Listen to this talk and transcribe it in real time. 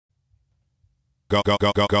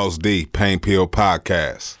Goes D, Pain Pill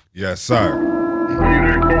Podcast. Yes, sir.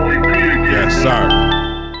 Yes, sir.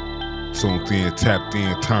 Tuned in, tapped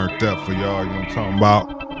in, turned up for y'all, you know what I'm talking about?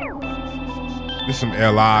 This some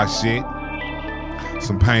LI shit.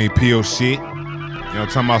 Some Pain Pill shit. You know what I'm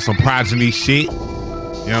talking about? Some Progeny shit. You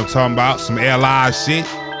know what I'm talking about? Some LI shit.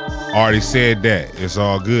 Already said that. It's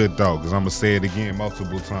all good though, because I'm going to say it again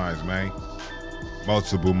multiple times, man.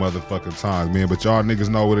 Multiple motherfucking times, man. But y'all niggas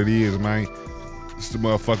know what it is, man. It's the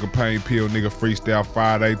motherfucking Pain Pill nigga Freestyle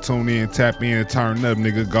Friday. Tune in, tap in, and turn up,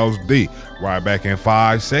 nigga. Goes D. Right back in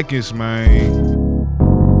 5 seconds, man.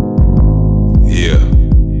 Yeah.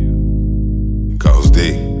 Goes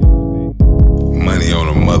D. Money on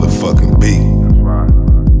a motherfucking beat.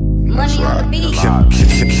 Money on the beat.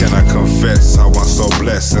 Can I confess? I was so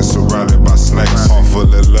blessed and surrounded by snakes. All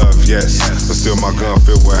full of love, yes. But still my gun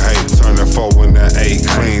filled with hate. Turning 4 into 8,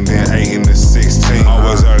 clean, then 8 into 16.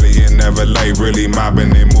 Always early and never late, really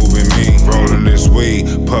mobbing and moving me. Rolling this weed,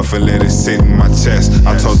 puffing, let it sit in my chest.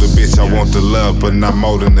 I told the bitch I want the love, but not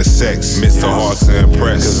more than the sex. Mr. Hard to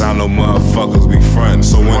impress, cause I know motherfuckers be frontin'.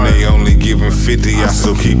 So when they only giving 50, I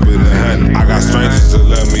still keep it 100. I got strangers that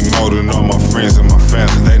love me more than all my friends and my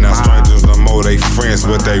family. They not strangers no more, they friends,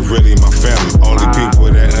 but they really my family. Only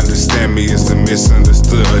people that understand me is the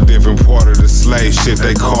misunderstood. A different part of the slave shit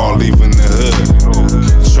they call leaving the hood.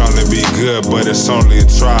 Trying to be good, but it's only a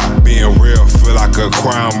try. Being real feel like a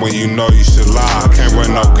crime when you know you should lie. Can't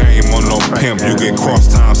run no game on no pimp, you get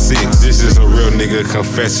crossed ×6. This is a real nigga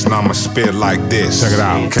confession, I'ma spit like this. Check it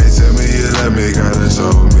out. Can't tell me you love me, gotta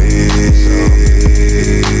show me.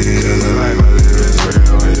 Cause the life I live is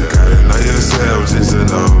real. Gotta know yourself just to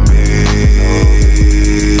know me.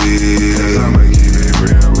 Cause I'ma keep it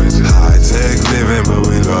real with you. High tech living, but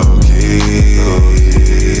we low key.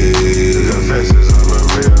 The confessions of a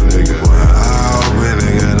real nigga. When I open,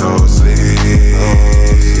 nigga, no sleep.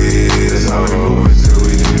 That's how we move until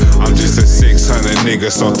we do. I'm just a 600 nigga,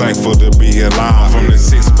 so thankful to be alive. From the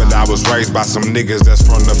 6, but I was raised by some niggas that's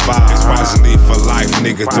from the 5. It's Progeny for life,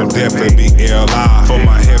 nigga, till death and be alive. For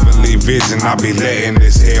my heavenly vision, I be letting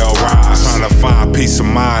this hell rise. Trying to find peace of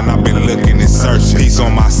mind, I be looking and searching. Peace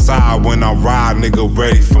on my side when I ride, nigga,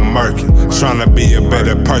 ready for murky. Trying to be a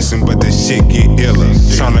better person, but this shit get iller.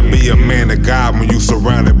 Trying to be a man of God when you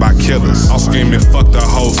surrounded by killers. I'm screaming fuck the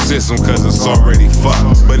whole system, cause it's already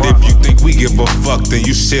fucked. But if you think we give a fuck, then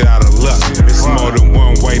you shit out of luck. It's more than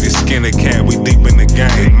one way to skin a cat, we deep in the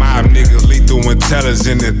game. Mob niggas lethal,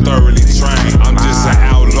 intelligent, and thoroughly trained. I'm just an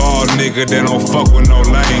outlaw nigga that don't fuck with no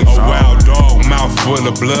lame. A wild dog, mouth full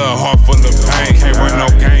of blood, heart full of pain. Can't run no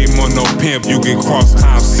game on no pimp, you get crossed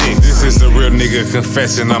 ×6. This is a real nigga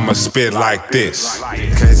confession, I'ma spit like this.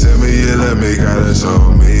 Can't tell me you love me, gotta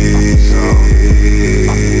show me.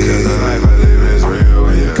 Cause the life I live is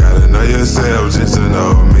real. Gotta know yourself just to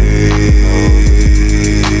know me.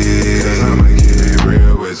 Cause I'ma keep it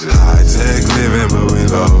real with you. High tech living, but we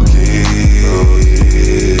low key.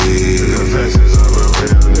 The confessions of a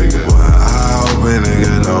real nigga. When I open,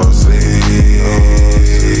 nigga, no sleep.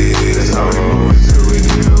 That's how we move until we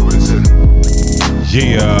deal with you.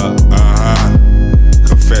 Yeah,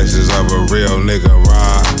 confessions of a real nigga,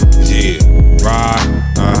 ride. Yeah, ride,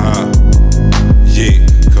 yeah,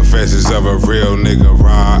 confessions of a real nigga,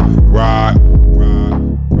 ride.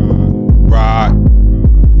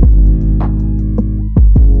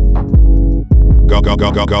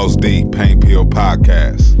 Goes D, Pain Pill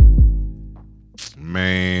Podcast.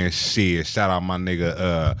 Man, shit. Shout out my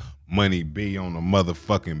nigga Money B on the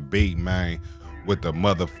motherfucking beat, man. With the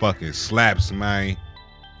motherfucking slaps, man.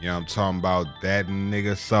 You know what I'm talking about? That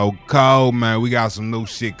nigga so cold, man. We got some new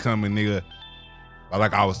shit coming, nigga. But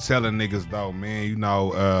like I was telling niggas though, man, you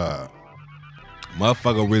know,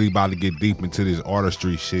 motherfucker really about to get deep into this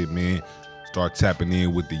artistry shit, man. Start tapping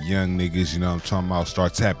in with the young niggas, you know what I'm talking about?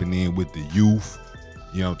 Start tapping in with the youth.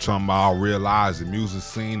 You know what I'm talking about? I realize the music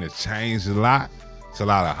scene has changed a lot. It's a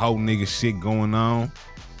lot of hoe nigga shit going on.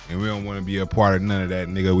 And we don't want to be a part of none of that,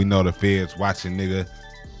 nigga. We know the feds watching, nigga.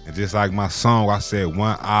 And just like my song, I said,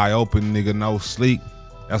 one eye open, nigga, no sleep.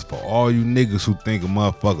 That's for all you niggas who think a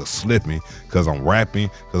motherfucker slipping because I'm rapping,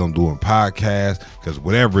 because I'm doing podcasts, because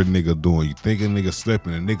whatever a nigga doing. You think a nigga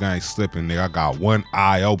slipping, a nigga ain't slipping, nigga. I got one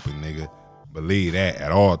eye open, nigga. Believe that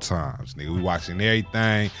at all times, nigga. We watching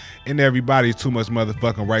everything and everybody's too much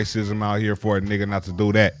motherfucking racism out here for a nigga not to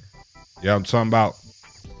do that. You know what I'm talking about?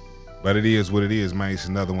 But it is what it is, man. It's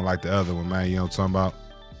another one like the other one, man. You know what I'm talking about?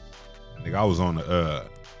 Nigga, I was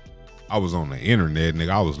on the internet, nigga.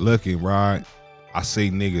 I was looking, right? I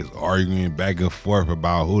see niggas arguing back and forth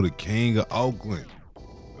about who the king of Oakland.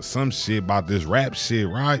 Or some shit about this rap shit,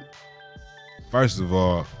 right? First of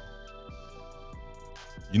all,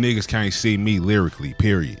 You niggas can't see me lyrically,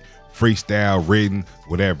 period. Freestyle, written,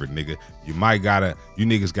 whatever, nigga. You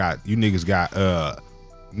niggas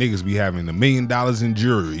be having $1 million in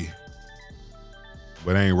jewelry,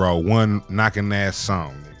 but ain't wrote one knocking ass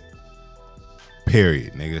song, nigga.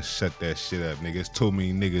 Period, nigga. Shut that shit up, nigga. It's too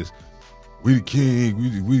many niggas. We the king,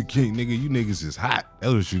 we the king, nigga. You niggas is hot.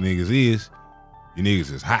 That's what you niggas is. You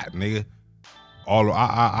niggas is hot, nigga.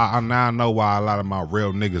 I now know why a lot of my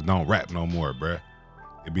real niggas don't rap no more, bruh.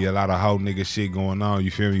 It be a lot of hoe nigga shit going on,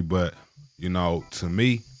 you feel me? But, you know, to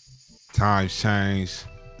me, times change,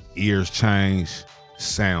 ears change,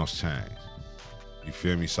 sounds change. You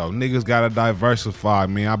feel me? So niggas gotta diversify,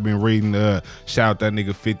 man. I've been reading, shout out that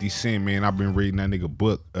nigga 50 Cent, man. I've been reading that nigga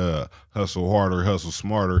book, Hustle Harder, Hustle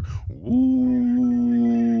Smarter.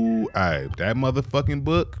 Ooh, hey, that motherfucking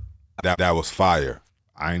book, that was fire.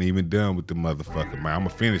 I ain't even done with the motherfucker, man. I'ma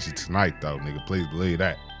finish it tonight though, nigga. Please believe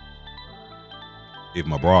that. If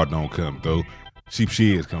my broad don't come through,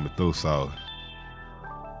 she is coming through, so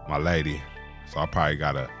my lady. So I probably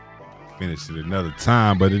gotta finish it another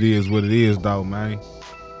time, but it is what it is though, man.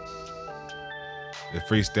 The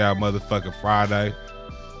freestyle motherfucking Friday.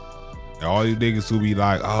 And all you niggas who be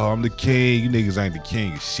like, oh, I'm the king, you niggas ain't the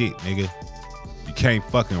king of shit, nigga. You can't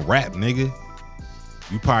fucking rap, nigga.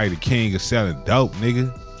 You probably the king of selling dope,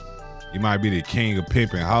 nigga. You might be the king of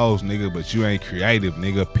pimping hoes, nigga, but you ain't creative,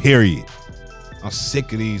 nigga, period. I'm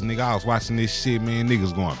sick of these, nigga. I was watching this shit, man.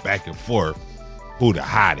 Niggas going back and forth. Who the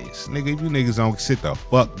hottest? Nigga, if you niggas don't sit the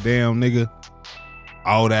fuck down, nigga.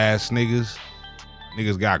 Old ass niggas.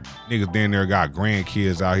 Niggas down there got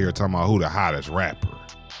grandkids out here talking about who the hottest rapper.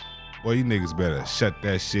 Boy, you niggas better shut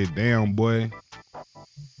that shit down, boy.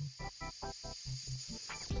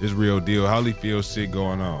 This real deal Holyfield shit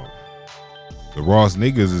going on. The Ross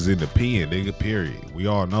niggas is in the pen, nigga, period. We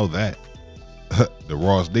all know that. The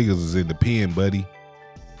Ross niggas is in the pen, buddy.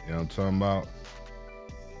 You know what I'm talking about?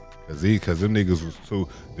 Cause them niggas was too,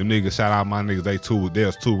 them niggas, shout out my niggas, they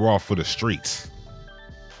was too raw for the streets.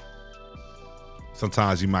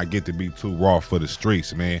 Sometimes you might get to be too raw for the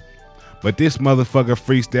streets, man. But this motherfucker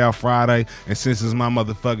Freestyle Friday, and since it's my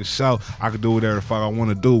motherfucking show, I can do whatever the fuck I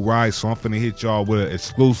want to do, right? So I'm finna hit y'all with an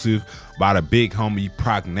exclusive by the big homie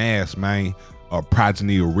Proc Nas, man. A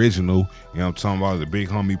Progeny original, you know what I'm talking about, the big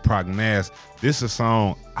homie Proc Nas. This is a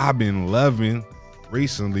song I've been loving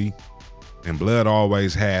recently, and Blood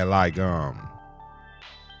always had like, man,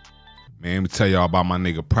 let me tell y'all about my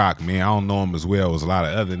nigga Proc, man. I don't know him as well as a lot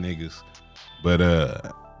of other niggas, but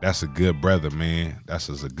that's a good brother, man. That's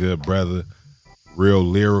just a good brother, real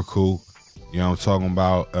lyrical, you know what I'm talking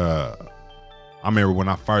about. I remember when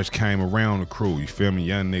I first came around the crew, you feel me,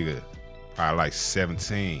 young nigga, probably like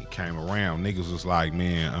 17, came around. Niggas was like,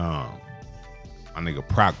 man, my nigga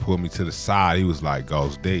Proc pulled me to the side. He was like,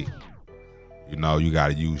 Ghost D, you know, you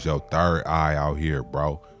gotta use your third eye out here,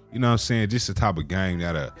 bro. You know what I'm saying? Just the type of game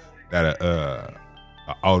that a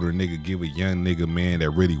older nigga give a young nigga, man, that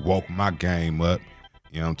really woke my game up.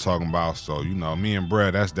 You know what I'm talking about? So, you know, me and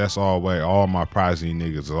bruh, that's always, all my Progeny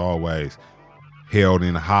niggas is always held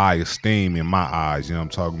in high esteem in my eyes. You know what I'm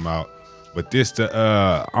talking about? But this,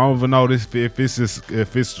 I don't even know this if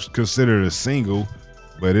it's considered a single,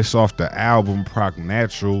 but it's off the album Proc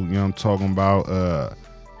Natural. You know what I'm talking about?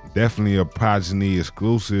 Definitely a Progeny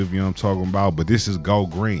exclusive. You know what I'm talking about? But this is Go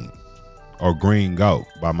Green, or Green Go,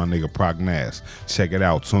 by my nigga Proc Nas. Check it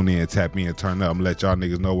out. Tune in, tap in, turn up, and let y'all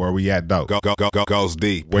niggas know where we at, though. Ghost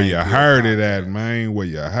D. Where you heard it at, man? Where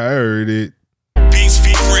you heard it? Beats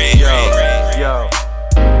feet red. Yo.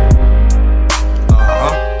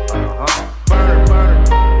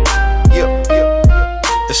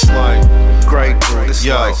 It's like great,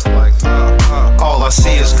 yo. All I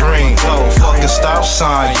see is green, yo. Fucking stop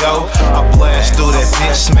sign, yo. I blast through that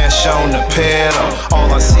bitch, smash on the pedal. All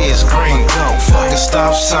I see is green, yo. Fucking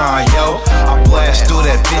stop sign, yo. I blast through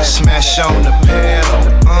that bitch, smash on the pedal.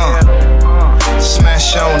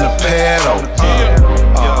 Smash on the pedal.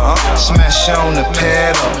 Smash on the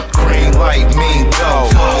pedal. Green light, mean go.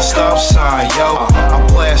 Fucking stop sign, yo. I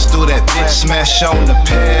blast through that bitch, smash on the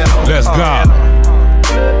pedal. Let's go.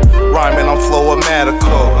 Rhyming on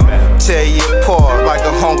Flowomatical, tear you apart like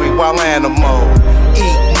a hungry wild animal.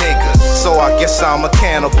 Eat niggas, so I guess I'm a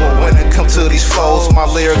cannibal. When it comes to these flows, my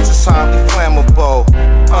lyrics is highly flammable.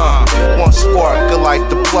 One spark could light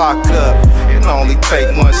the block up. It only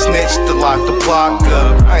take one snitch to lock the block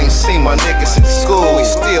up. I ain't seen my nigga since school, he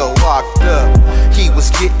still locked up. He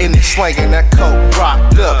was getting it, slanging that coke,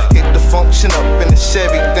 rocked up. Hit the function up in the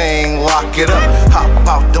Chevy thing, lock it up. Hop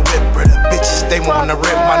out the whipper, the bitches, they wanna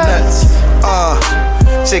rip my nuts.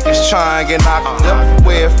 Chickens trying to get knocked up.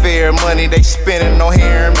 Welfare money they spending on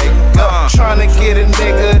hair and makeup. Trying to get a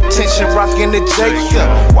nigga attention, rocking the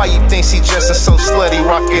Jacob. Why you think she dressing so slutty,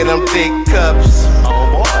 rocking them big cups?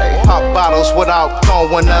 Pop bottles without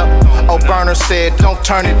throwing up. Oh, Burner said, don't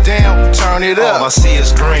turn it down, turn it up. All I see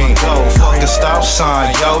is green, go, fuck the stop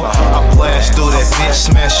sign, yo. I blast through that bitch,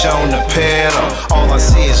 smash on the pedal. All I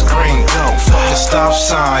see is green, go, fuck the stop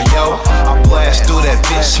sign, yo. I blast through that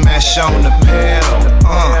bitch, smash on the pedal.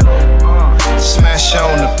 Smash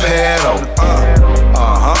on the pedal.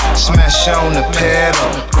 Smash on the pedal.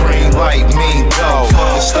 Green light, mean go.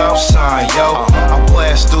 Fuck the stop sign, yo. I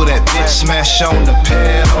blast through that bitch, smash on the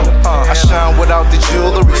pedal. I shine without the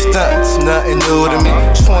jewelry stunts, nothing new to me.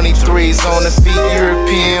 23s on the feet,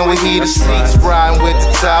 European with heated seats, riding with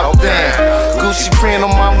the top down. Gucci print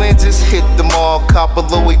on my lenses, hit them all. Cop a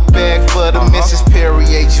Louis bag for the Mrs.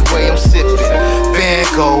 Perrier, way I'm sipping. Van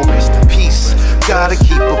Gogh, rest in peace. Gotta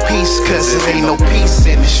keep a peace, cause it ain't no peace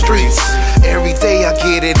in the streets. Every day I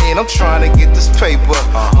get it in, I'm trying to get this paper.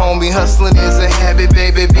 Homie, hustling is a habit,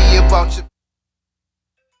 baby, be about your...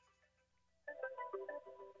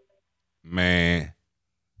 Man,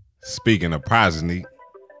 speaking of progeny,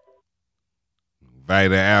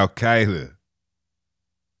 Vader Al-Qaeda.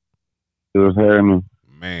 What's happening?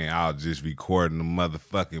 Man, I was just recording the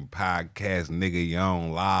motherfucking podcast, nigga. You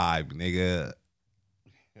on live, nigga.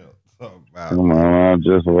 Come on, I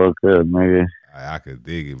just woke up, nigga. I could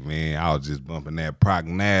dig it, man. I was just bumping that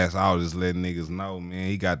Prognas. I was just letting niggas know, man.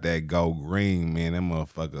 He got that gold green, man. That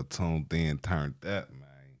motherfucker tuned in, turned up, man.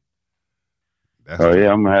 That's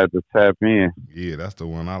I'm gonna have to tap in. Yeah, that's the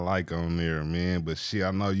one I like on there, man. But shit, I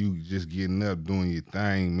know you just getting up, doing your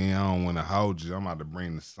thing, man. I don't want to hold you. I'm about to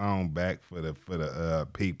bring the song back for the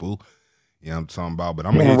people. You know what I'm talking about? But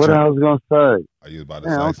I'm gonna hit what you. I was gonna say. Are you about to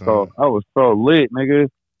say something? I was so lit, nigga.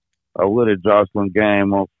 I would have dropped some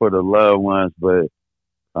game on for the loved ones, but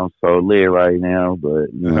I'm so lit right now.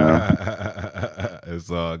 But you know, it's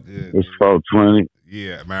all good. It's 420.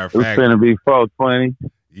 Yeah, matter of fact, it's finna be 420.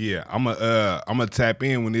 Yeah, I'm a tap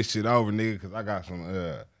in when this shit over, nigga, cause I got some.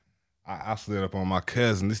 I slid up on my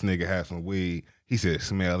cousin. This nigga had some weed. He said,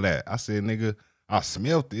 "Smell that." I said, "Nigga, I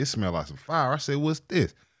smelled it. It smelled like some fire." I said, "What's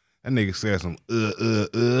this?" That nigga said some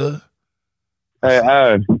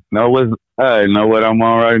Hey, know what I'm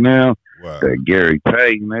on right now? What? That Gary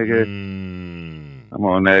Payton, nigga. I'm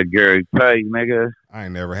on that Gary Payton, nigga. I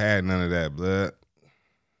ain't never had none of that, blood.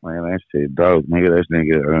 Man, that shit dope, nigga. That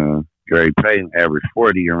nigga, Gary Payton averaged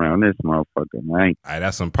 40 around this motherfucker, man. Hey,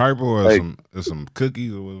 that's some purple or some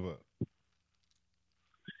cookies or what?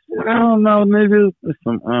 I don't know, nigga. It's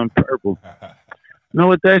some purple. Know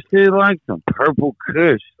what that shit like? Some purple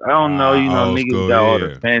kush. I don't know. You know, niggas school, got all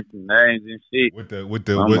the fancy names and shit. With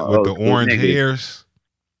the orange hairs.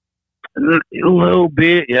 A little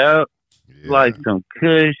bit, yeah. Like some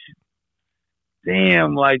kush.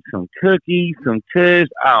 Damn, like some cookies, some kush.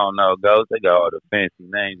 I don't know, Ghost. They got all the fancy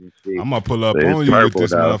names and shit. I'm gonna pull up on you with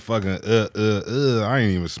this motherfucking I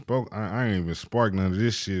ain't even spoke. I ain't even sparked none of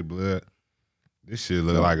this shit, blood. This shit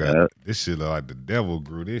look like the devil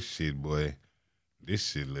grew this shit, boy. This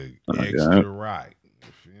shit look extra right.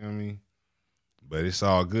 You feel me? But it's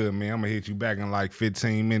all good, man. I'm going to hit you back in like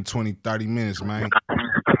 15 minutes, 20, 30 minutes, man.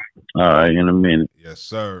 All right, in a minute. Yes,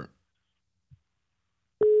 sir.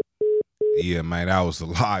 Yeah, man, that was a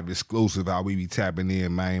live exclusive how we be tapping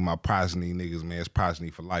in, man. My progeny niggas, man. It's progeny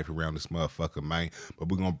for life around this motherfucker, man. But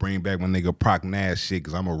we're going to bring back my nigga Prognas shit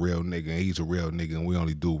because I'm a real nigga and he's a real nigga and we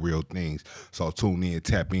only do real things. So tune in,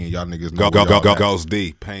 tap in. Y'all niggas know. Goes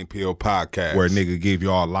D, Pain Pill Podcast. Where nigga give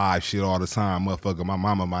y'all live shit all the time. Motherfucker, my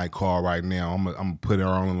mama might call right now. I'm going to put her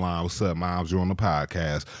on the line. What's up, moms? You're on the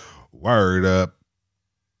podcast. Word up.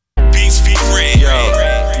 Beats feet red.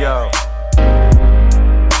 Yo.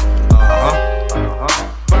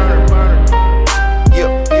 Burner.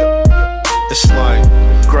 It's like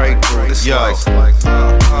great, yo.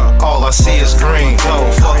 All I see is green,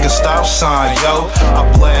 yo. Fucking stop sign, yo. I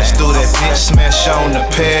blast through that bitch, smash on the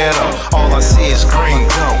pedal. All I see is green,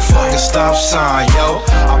 yo. Fucking stop sign, yo.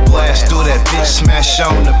 I blast through that bitch, smash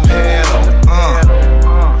on the pedal.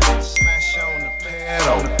 Smash on the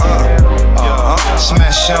pedal.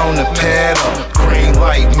 Smash on the pedal. Green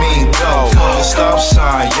light, mean go. Fucking stop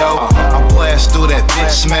sign, yo. I blast through that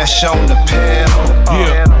bitch, smash on the pedal.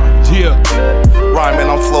 Rhyming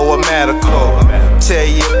on Flowomatical. Tear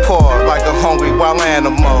you apart like a hungry wild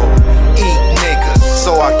animal. Eat niggas,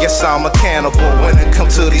 so I guess I'm a cannibal. When it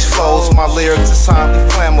comes to these flows, my lyrics is highly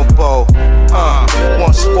flammable.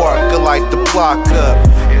 One spark could light the block up.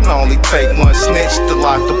 It only Fake one snitch to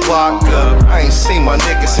lock the block up. I ain't seen my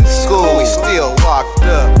nigga since school, he still locked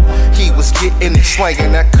up. He was getting it,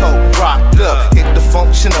 slanging that coke, rocked up. Hit the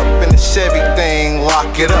function up in the Chevy thing,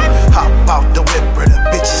 lock it up. Hop out the whip for the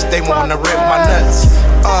bitches, they wanna rip my nuts.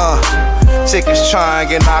 Chickens trying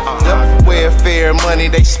to get knocked up. Welfare money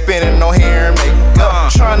they spending on hair and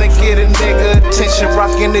makeup. Trying to get a nigga attention,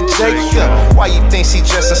 rocking the J-Cup. Why you think she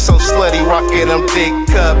dressing so slutty, rocking them big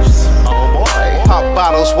cups? Pop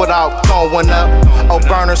bottles without throwing up. Oh,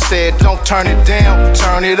 Burner said, don't turn it down,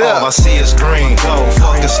 turn it up. All I see is green, go,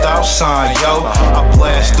 fuck the stop sign, yo. I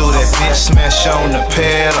blast through that bitch, smash on the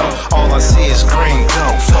pedal. All I see is green, go,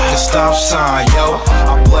 fuck the stop sign, yo.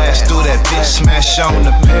 I blast through that bitch, smash on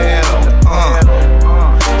the pedal.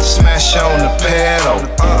 Smash on the pedal.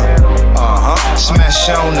 Smash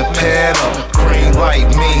on the pedal. Green light,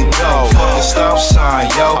 mean go. Fuck the stop sign,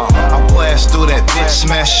 yo. I blast through that bitch,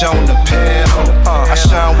 smash on the pedal. I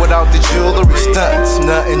shine without the jewelry stunts,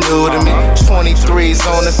 nothing new to me. 23s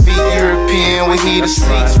on the feet, European with heated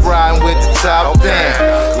seats, riding with the top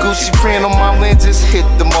down. Gucci print on my lenses, hit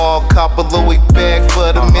the mall, cop a Louis bag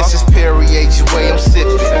for the Mrs. Perrier, way I'm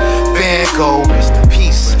sipping. Van Gogh, rest in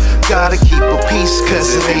peace. Gotta keep a peace,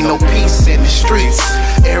 cause it ain't no peace in the streets.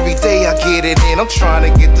 Every day I get it in, I'm trying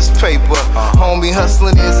to get this paper. Homie,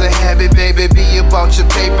 hustling is a habit, baby, be about your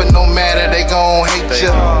paper. No matter, they gon' hate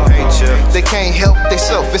ya. They can't help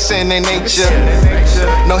themselves, it's in their nature.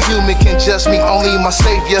 No human can judge me, only my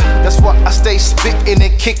savior. That's why I stay spitting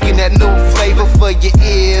and kicking that new flavor for your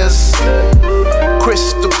ears.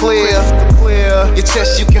 Crystal clear, your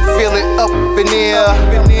chest, you can feel it up in here.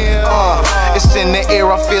 It's in the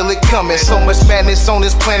air, I feel it coming. So much madness on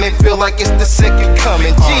this planet, feel like it's the second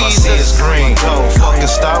coming. Jesus. All I see is green, go, fucking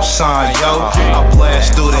stop sign, yo. I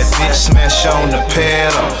blast through that bitch, smash on the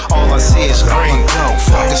pedal. All I see is green, go,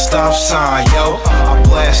 fucking stop sign, yo. I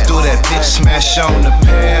blast through that bitch, smash on the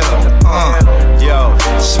pedal. Yo,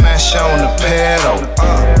 smash on the pedal.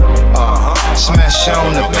 Smash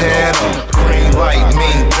on the pedal. Green light,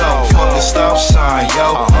 mean go, fucking stop sign,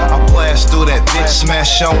 yo. I blast through that bitch,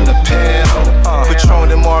 smash on the pedal.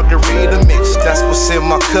 Patron and margarita mix, that's what's in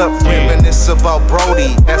my cup. Reminisce about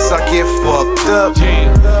Brody as I get fucked up.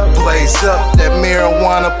 Blaze up that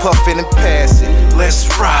marijuana, puffin' and pass it. Let's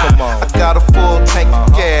ride. I got a full tank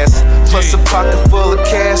of gas, plus a pocket full of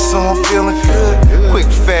cash, so I'm feeling good.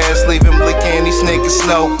 Quick, fast, leave him licking, these niggas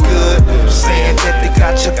no good. Saying that they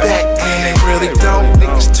got your back, and they really don't.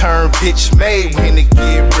 Niggas turn bitch made when they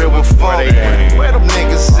get real with fun. Where them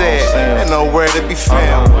niggas at? Ain't nowhere to be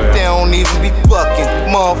found. They don't even be bucking,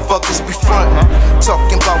 motherfuckers be frontin'.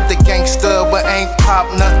 Talking about the gangster, but ain't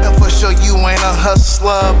pop nothing. For sure you ain't a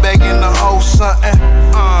hustler, begging to hold something.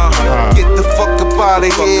 Get the fuck up out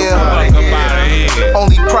of here.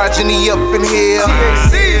 Only progeny up in here.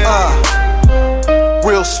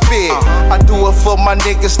 Real spit, I do it for my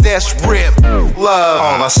niggas that's rip. Love.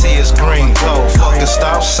 All I see is green, go, fucking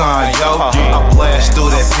stop sign, yo. I blast through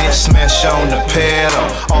that bitch, smash on the pedal.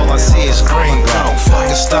 All I see is green, go,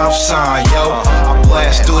 fucking stop sign, yo. I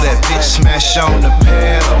blast through that bitch, smash on the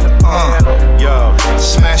pedal. Yo,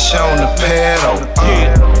 smash on the pedal.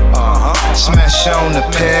 Smash on the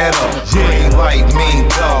pedal. Green light, mean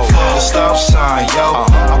go, fucking stop sign, yo.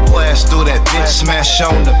 I blast through that bitch, smash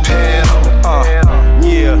on the pedal.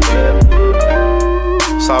 Yeah,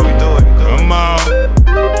 that's how we do it. Come on.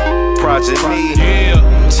 Project Me, Yeah.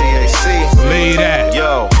 TAC. Lead that.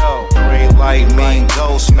 Yo, green light, mean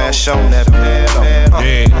go, smash on that pedal.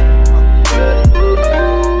 Yeah.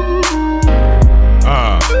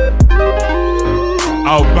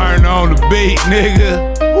 Oh, burn on the beat,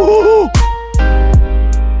 nigga. Woo.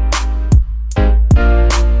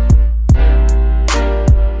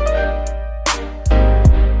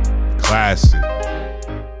 Classic.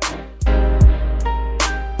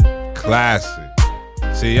 Classic.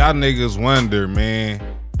 See, y'all niggas wonder, man.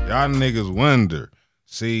 Y'all niggas wonder.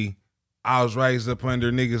 See, I was raised up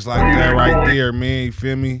under niggas like that right there, man. You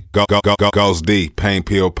feel me? Goes D, Pain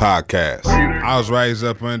Pill Podcast. I was raised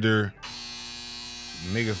up under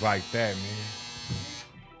niggas like that, man.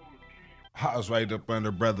 I was raised up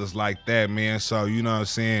under brothers like that, man. So, you know what I'm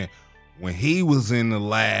saying? When he was in the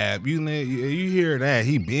lab, you hear that.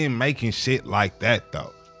 He been making shit like that,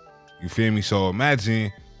 though. You feel me? So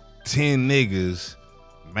imagine 10 niggas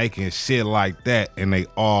making shit like that, and they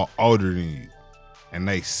all older than you. And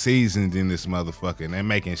they seasoned in this motherfucker, and they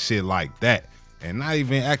making shit like that. And not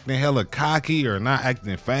even acting hella cocky or not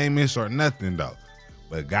acting famous or nothing, though.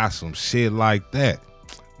 But got some shit like that.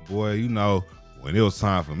 Boy, you know, when it was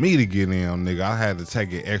time for me to get in, nigga, I had to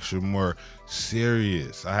take it extra more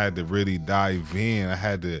serious. I had to really dive in. I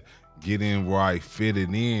had to getting right,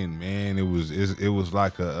 fitting in, man. It was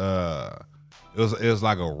like a it was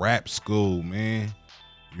like a rap school, man.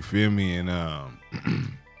 You feel me? And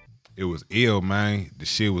it was ill, man. The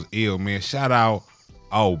shit was ill, man. Shout out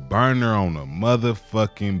Burner on the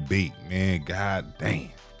motherfucking beat, man. God damn.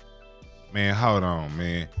 Man, hold on,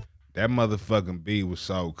 man. That motherfucking beat was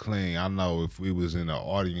so clean. I know if we was in the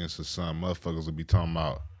audience or something, motherfuckers would be talking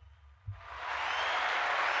about.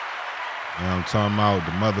 You know what I'm talking about?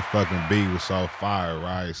 The motherfucking beat was so fire,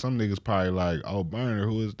 right? Some niggas probably like, oh, Burner,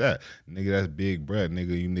 who is that? Nigga, that's Big Brett.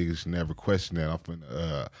 Nigga, you niggas should never question that. I'm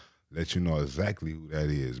finna let you know exactly who that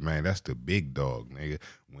is, man. That's the big dog, nigga.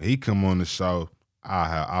 When he come on the show,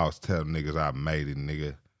 I was telling niggas I made it,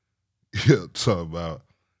 nigga. You know, talk about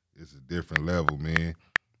it's a different level, man.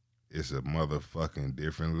 It's a motherfucking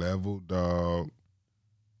different level, dog.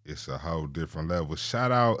 It's a whole different level.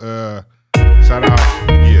 Shout out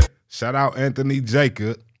Anthony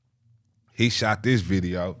Jacob. He shot this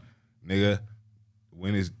video, nigga.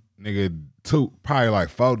 When his nigga probably like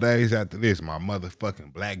 4 days after this, my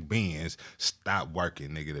motherfucking black Benz stopped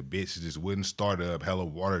working, nigga. The bitch just wouldn't start up, hella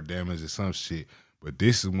water damage or some shit. But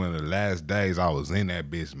this is one of the last days I was in that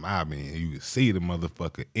bitch mobbing, and you could see the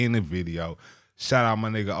motherfucker in the video. Shout out my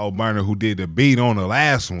nigga Burner who did the beat on the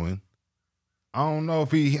last one. I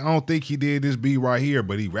don't think he did this beat right here,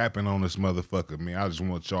 but he rapping on this motherfucker, man. I just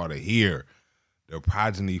want y'all to hear the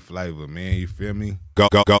Progeny flavor, man. You feel me?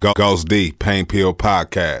 Goes D, Pain Pill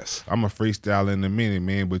Podcast. I'm a freestyle in a minute,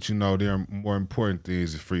 man, but you know there are more important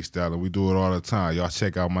things than freestyling. We do it all the time. Y'all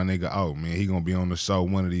check out my nigga man. He gonna be on the show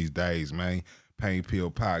one of these days, man. Pain Pill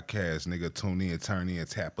Podcast, nigga. Tune in, turn in,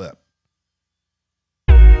 tap up.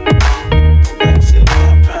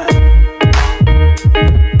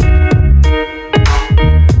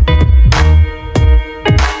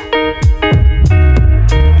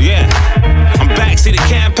 See the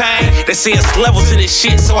campaign, they see us levels to this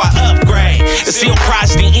shit, so I upgrade. They see your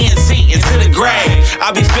Progeny NC into the grave.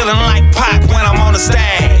 I be feeling like Pac when I'm on the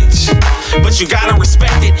stage, but you gotta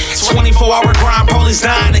respect it. 24-hour grind, police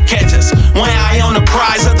dying to catch us. One eye on the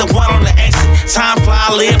prize, other one on the exit. Time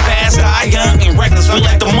fly, live fast, die young and reckless. We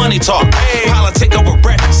let the money talk, politic over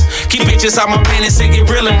breakfast. Keep bitches out my business and get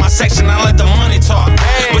real in my section. I let the money talk,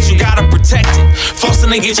 but you gotta protect it.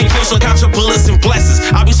 Forcing to get you killed, so count your bullets and blessings.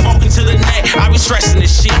 I be smoking to the neck, I be stressing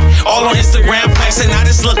this shit. All on Instagram flexing, I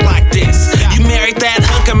just look like this. You married that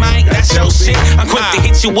hooker, man, that's your shit. I'm quick to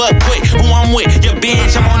hit you up quick. Who I'm with? Your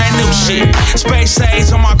bitch, I'm on that new shit. Space stage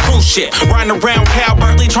on my cruise shit. Riding around Cal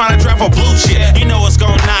Berkeley trying to drive a blue shit. You know it's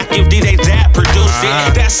gonna knock if DJ Dap produce it.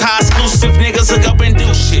 That's how exclusive niggas hook up and do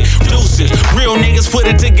shit. Deuces. Real niggas put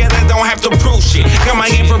it together, don't have to prove shit. Got my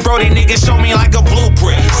game from Brody, niggas show me like a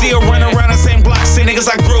blueprint. See her run around the same block, see niggas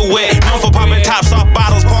I grew with. Known for popping tops off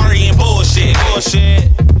bottles, partying bullshit.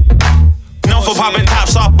 Known for popping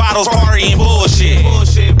tops off bottles, partying bullshit. Known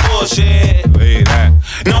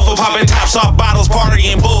for popping tops off bottles,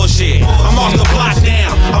 partying bullshit. I'm off the block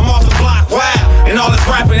now, I'm off the block, wow. And all this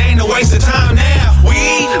rapping ain't a waste of time now.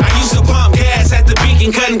 I used to pump gas at the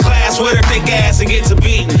Beacon, cutting class with her thick ass and get to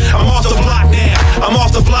beating. I'm off the block now, I'm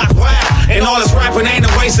off the block, wow. And all this rapping ain't a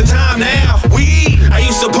waste of time now. I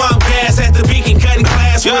used to pump gas at the Beacon, cutting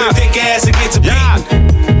class with her thick ass and get to beating.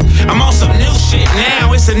 I'm on some new shit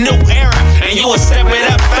now, it's a new era. And you will step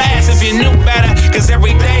it up fast if you knew better. Cause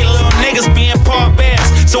every day little niggas being Paul Bears.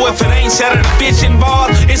 So if it ain't shut up, bitch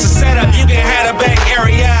involved, it's a setup. You can have a back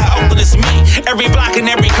area, open as me. Every block and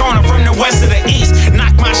every corner from the west to the east.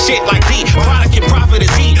 Knock my shit like D, product and profit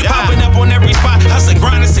is heat. Popping up on every spot, hustling,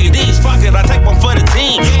 grinding CDs. Fuck it, I take one for the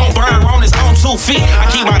team. On Burner on his own 2 feet. I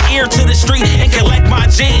keep my ear to the street and collect my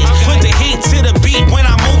G's. Put the heat to the beat when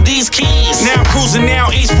I move these keys. Now I'm cruising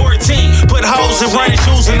down East 14. Put hoes in running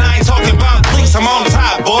shoes and I ain't talking about police. I'm on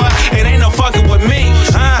top, boy. It ain't no fucking with me,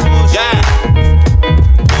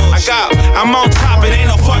 I'm on top, it ain't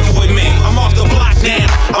no fucking with me. I'm off the block now,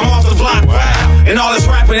 I'm off the block, wow. And all this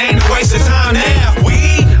rapping ain't a waste of time now.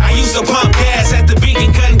 I used to pump gas at the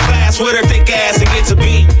Beacon, cutting class with her thick ass and get to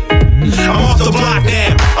beat. I'm off the block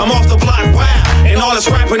now, I'm off the block, wow. And all this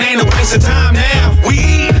rapping ain't a waste of time now.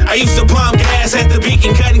 I used to pump gas at the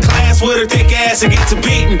Beacon, cutting class with her thick ass and get to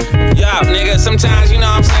beating. Yup, nigga, sometimes, you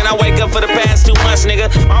know what I'm saying, I wake up for the past 2 months,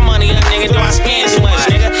 nigga. My money up, nigga, do I spend too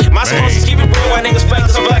much, nigga? My supposed to keep it real, why niggas fake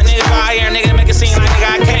as fuck, nigga? Go out here, nigga, make it seem like,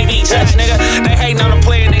 nigga, I can't be touched, nigga. They hating on the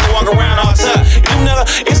player, nigga, walk around all tough. You nigga,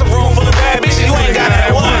 it's a room full of bad bitches, you ain't got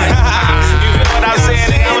that one. You feel what I'm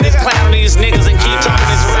saying, nigga? I'm just clowning these niggas and keep talking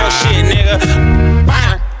this real shit, nigga.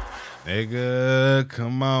 Nigga,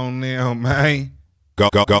 come on now, man.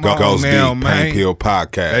 Goes now, D, man. Pain Pill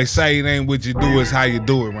Podcast. They say it ain't what you do, it's how you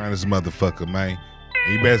do it around this motherfucker, man.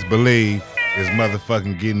 And you best believe it's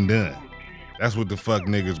motherfucking getting done. That's what the fuck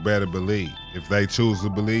niggas better believe. If they choose to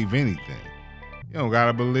believe anything. You don't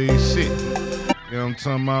gotta believe shit. You know what I'm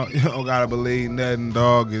talking about? You don't gotta believe nothing,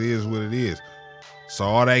 dog. It is what it is. So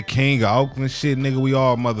all that king of Oakland shit, nigga, we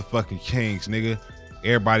all motherfucking kings, nigga.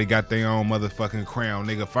 Everybody got their own motherfucking crown,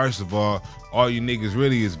 nigga. First of all you niggas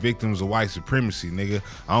really is victims of white supremacy, nigga.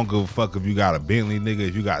 I don't give a fuck if you got a Bentley, nigga,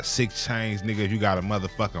 if you got 6 chains, nigga, if you got a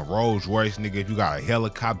motherfucking Rolls Royce, nigga, if you got a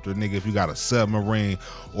helicopter, nigga, if you got a submarine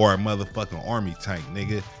or a motherfucking army tank,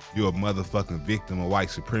 nigga. You a motherfucking victim of white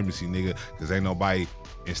supremacy, nigga. Cause ain't nobody,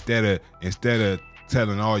 instead of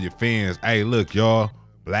telling all your fans, hey, look, y'all,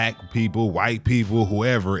 black people, white people,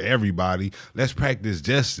 whoever, everybody, let's practice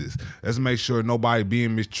justice. Let's make sure nobody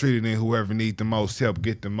being mistreated and whoever need the most help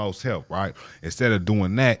get the most help, right? Instead of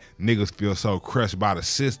doing that, niggas feel so crushed by the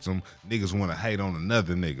system, niggas want to hate on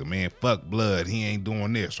another nigga, man. Fuck Blood, he ain't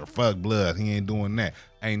doing this, or fuck Blood, he ain't doing that.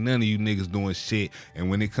 Ain't none of you niggas doing shit.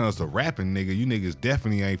 And when it comes to rapping, nigga, you niggas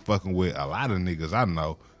definitely ain't fucking with a lot of niggas I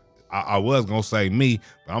know. I was gonna say me,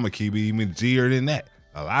 but I'm gonna keep it even G'er than that.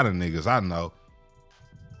 A lot of niggas I know.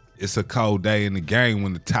 It's a cold day in the game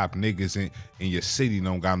when the top niggas in your city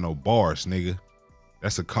don't got no bars, nigga.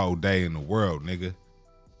 That's a cold day in the world, nigga. You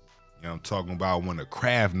know what I'm talking about? When the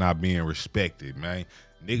craft not being respected, man.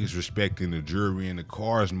 Niggas respecting the jewelry and the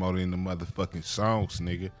cars more than the motherfucking songs,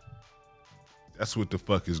 nigga. That's what the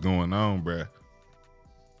fuck is going on, bruh.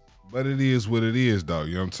 But it is what it is, though.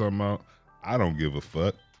 You know what I'm talking about? I don't give a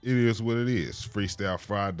fuck. It is what it is. Freestyle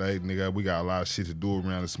Friday, nigga. We got a lot of shit to do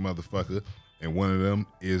around this motherfucker. And one of them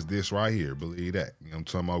is this right here. Believe that. You know what I'm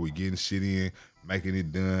talking about? We getting shit in, making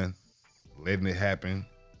it done, letting it happen,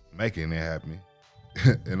 making it happen,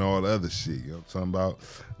 and all the other shit. You know what I'm talking about?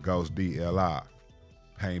 Ghost DLI.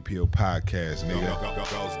 Pain Pill Podcast, nigga.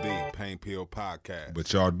 Ghost D, Pain Pill Podcast.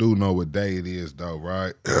 But y'all do know what day it is, though,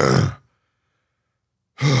 right?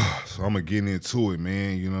 So I'm going to get into it,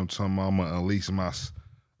 man. You know what I'm talking about? I'm going to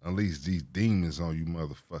unleash these demons on you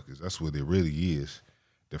motherfuckers. That's what it really is.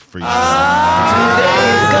 The freestyle.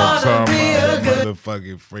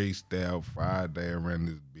 Motherfucking Freestyle Friday around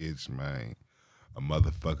this bitch, man. A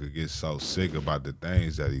motherfucker gets so sick about the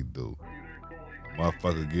things that he do.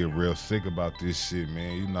 Motherfucker get real sick about this shit,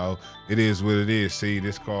 man. You know, it is what it is. See,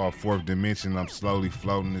 this called Fourth Dimension. I'm slowly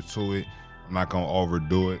floating into it. I'm not gonna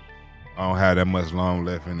overdo it. I don't have that much long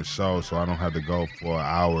left in the show, so I don't have to go for an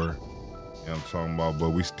hour. You know what I'm talking about? But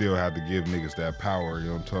we still have to give niggas that power. You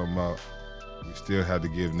know what I'm talking about? We still have to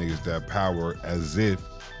give niggas that power as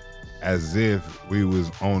if we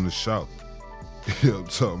was on the show. You know what I'm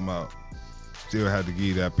talking about? Still had to give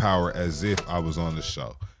you that power as if I was on the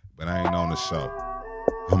show. But I ain't on the show.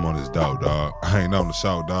 I'm on this dope, dog. I ain't on the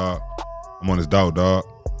show, dog. I'm on this dope, dog.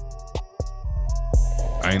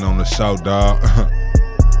 I ain't on the show, dog.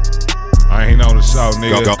 I ain't on the show,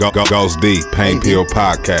 nigga. Ghost D, Pain Pill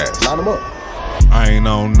Podcast. Line them up. I ain't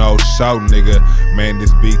on no show, nigga. Man,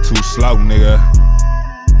 this beat too slow, nigga.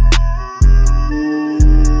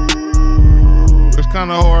 It's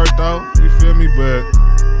kinda hard though, you feel me? But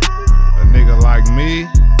a nigga like me,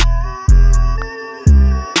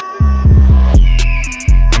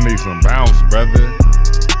 I need some bounce, brother.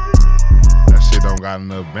 That shit don't got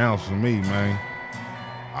enough bounce for me, man.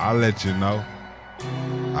 I'll let you know.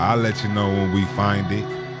 I'll let you know when we find it.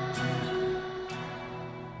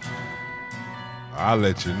 I'll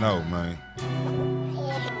let you know, man.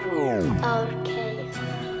 Okay.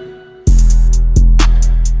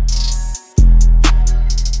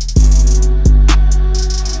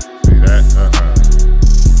 See that?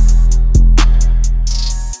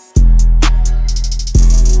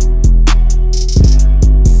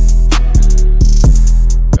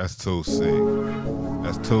 That's too sick.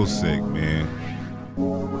 That's too sick, man.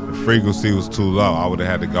 The frequency was too low. I would have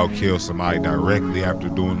had to go kill somebody directly after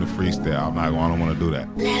doing the freestyle. I don't want to do that.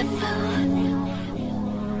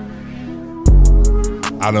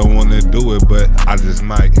 I don't want to do it, but I just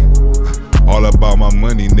might. All about my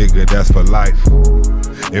money, nigga, that's for life.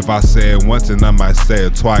 If I say it once and I might say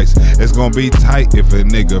it twice. It's gonna be tight if a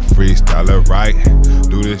nigga freestyle it right.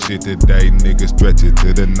 Do this shit today, nigga, stretch it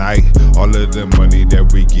to the night. All of the money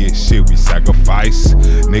that we get, shit, we sacrifice.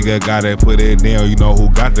 Nigga gotta put it down, you know who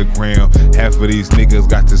got the crown. Half of these niggas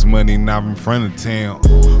got this money now in front of town.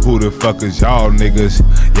 Who the fuck is y'all niggas?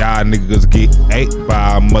 Y'all niggas get ate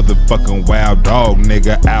by a motherfucking wild dog,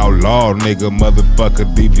 nigga. Outlaw, nigga, motherfucker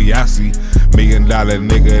DiBiase. $1 million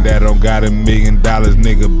nigga that don't got $1 million,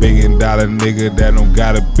 nigga. $1 billion nigga that don't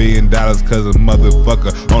got $1 billion, cause a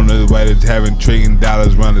motherfucker on the way to having $1 trillion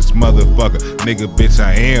run this motherfucker. Nigga, bitch,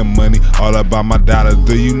 I am money, all about my dollars.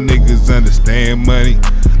 Do you niggas understand money?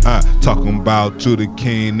 Talking about to the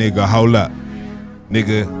king, nigga, hold up.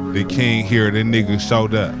 Nigga, the king here, the nigga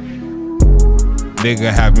showed up.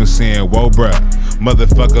 Nigga haven't seen, whoa, bruh.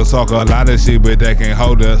 Motherfuckers talk a lot of shit, but they can't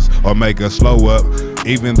hold us or make us slow up,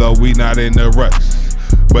 even though we not in the rush.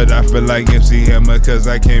 But I feel like MC Hammer, cause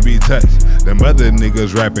I can't be touched. Them other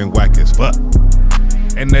niggas rapping whack as fuck.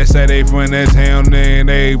 And they say they from that town and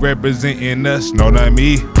they representing us. No, not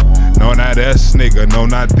me. No, not us, nigga. No,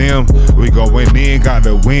 not them. We going in,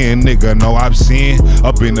 gotta win, nigga. No, I'm seeing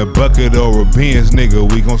up in the bucket or a Benz,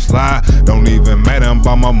 nigga. We gon' slide. Don't even matter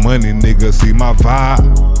about my money, nigga. See my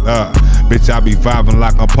vibe? Bitch, I be vibing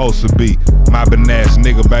like I'm supposed to be. Mobbing ass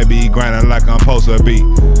nigga, baby, grinding like I'm supposed to be.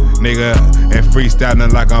 Nigga, and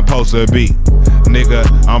freestyling like I'm supposed to be. Nigga,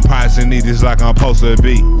 I'm pricing this like I'm supposed to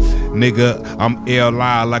be. Nigga, I'm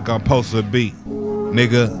L.I. like I'm supposed to be.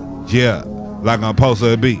 Nigga, yeah, like I'm supposed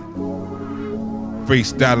to be.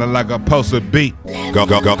 Freestyling like I'm supposed to be.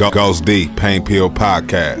 Goes Deep, Pain Pill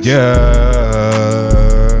Podcast. Yeah.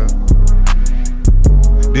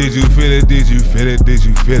 Did you feel it? Did you feel it? Did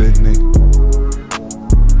you feel it, nigga?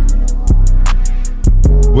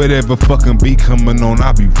 Whatever fucking beat coming on,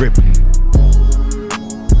 I be ripping.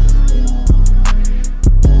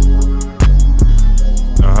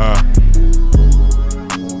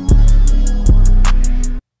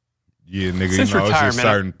 Yeah, nigga, Since you know, it's just retirement,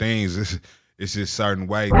 certain things. It's just certain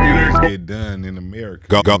way things get done in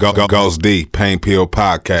America. Goes Deep, Pain Pill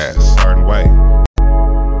Podcast. It's a certain way.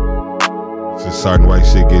 It's a certain way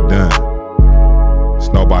shit get done. It's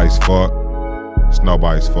nobody's fault. It's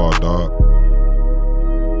nobody's fault, dog.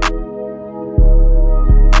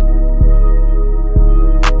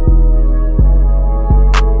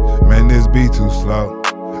 Man, this beat too slow.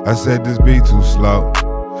 I said this beat too slow.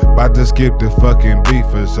 About to skip the fucking beat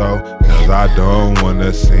for so, cause I don't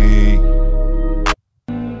wanna sing.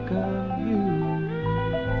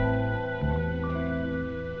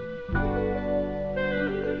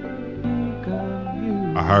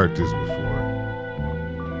 I heard this before.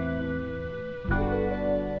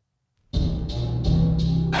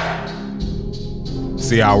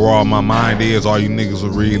 See how raw my mind is? All you niggas will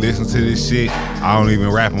really listen to this shit. I don't even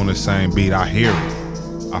rap on the same beat. I hear it.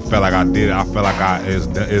 I felt like I did it. I felt like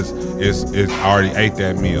it's already ate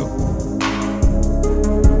that meal.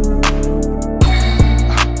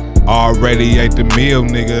 Already ate the meal,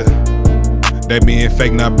 nigga. They being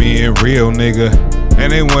fake, not being real, nigga.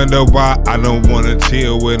 And they wonder why I don't wanna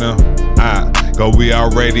chill with them. Cause we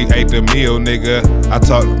already ate the meal, nigga. I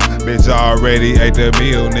talk, bitch, I already ate the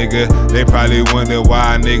meal, nigga. They probably wonder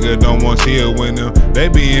why a nigga don't want chill with them. They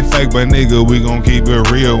being fake, but nigga, we gon' keep it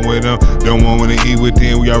real with them. Don't want to eat with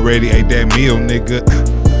them, we already ate that meal, nigga.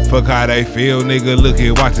 Fuck how they feel, nigga, look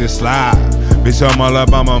it, watch it slide. Bitch, I'm all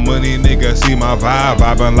about my money, nigga, see my vibe.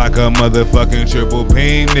 Vibing like a motherfucking triple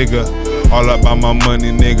beam, nigga. All about my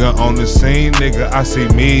money, nigga, on the scene, nigga. I see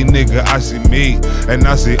me, nigga, I see me, and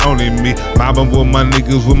I see only me. Mobbing with my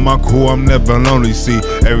niggas, with my crew, I'm never lonely. See,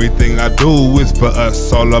 everything I do is for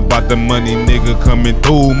us. All about the money, nigga, coming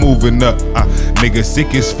through, moving up. Nigga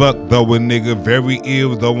sick as fuck, though a nigga very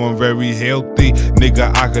ill, though I'm very healthy.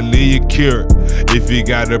 Nigga, I can leave you cured. If you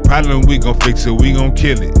got a problem, we gon' fix it, we gon'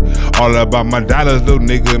 kill it. All about my dollars, little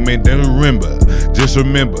nigga, man, don't remember. Just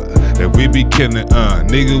remember that we be killing,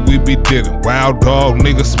 nigga, we be dealing. Wild dog,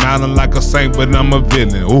 nigga, smiling like a saint, but I'm a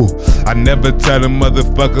villain. Ooh, I never tell them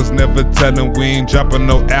motherfuckers, never tell them we ain't dropping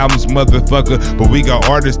no albums, motherfucker. But we got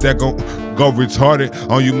artists that gon' go retarded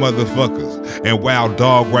on you motherfuckers. And Wild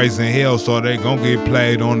Dog raising hell, so they gon' get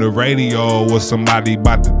played on the radio with somebody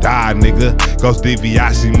about to die, nigga. Ghost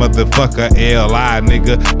DiBiase, motherfucker, L.I.,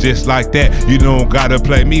 nigga. Just like that, you don't gotta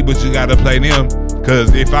play me, but you gotta play them.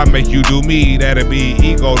 Cause if I make you do me, that'll be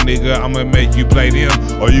ego, nigga. I'ma make you play them,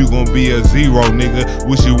 or you gon' be a zero, nigga.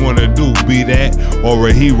 What you wanna do, be that, or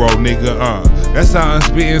a hero, nigga, That's how I'm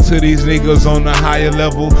spitting to these niggas on the higher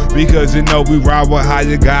level. Because you know we ride with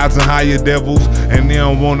higher gods and higher devils. And they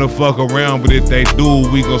don't wanna fuck around, but if they do,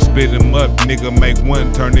 we gon' split them up, nigga. Make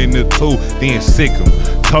one turn into two, then sick them.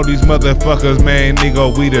 Told these motherfuckers, man,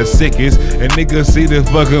 nigga, we the sickest. And niggas see the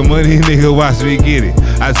fucking money, nigga, watch me get it.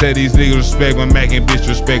 I said these niggas respect my Mac and bitch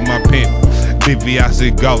respect my pimp.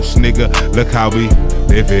 DiBiase ghost, nigga, look how we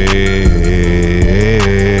live it.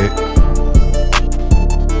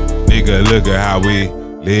 Nigga, look at how we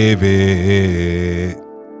live it.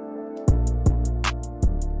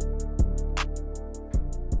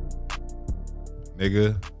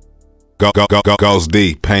 Nigga. Goes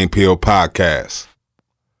Deep, Pain Pill Podcast.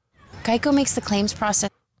 Geico makes the claims process.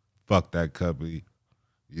 Fuck that company.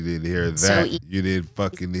 You didn't hear that. You didn't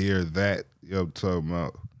fucking hear that. You know what I'm talking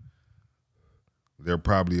about. They're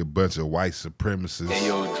probably a bunch of white supremacists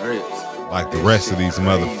like the rest of these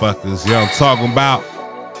motherfuckers. You know what I'm talking about?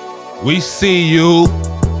 We see you.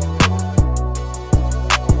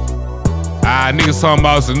 Niggas talking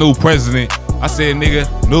about it's a new president. I said, nigga,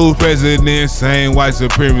 new president, same white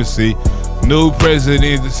supremacy. New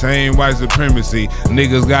president, the same white supremacy.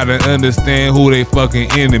 Niggas gotta understand who they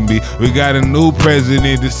fucking enemy. We got a new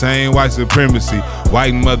president, the same white supremacy.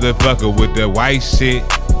 White motherfucker with that white shit.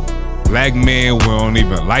 Black man, we don't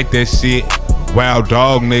even like that shit. Wild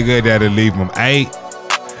dog nigga that'll leave him 8.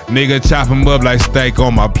 Nigga chop him up like steak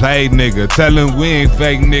on my plate, nigga. Tell him we ain't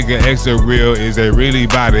fake, nigga. Extra real, is they really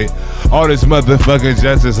bout it? All this motherfucking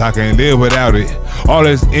justice, I can't live without it. All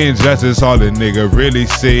this injustice, all the nigga really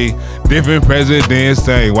see. Different presidents,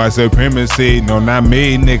 same white supremacy. No, not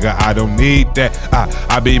me, nigga, I don't need that.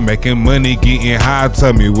 I be making money, getting high.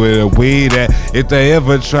 Tell me where the weed at. If they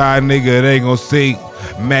ever try, nigga, they gon' see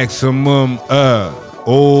maximum,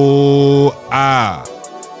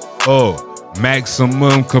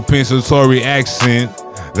 maximum compensatory action.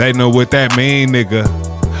 They know what that mean, nigga.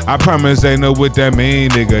 I promise they know what that mean,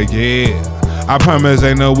 nigga, yeah. I promise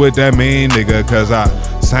they know what that mean, nigga, cause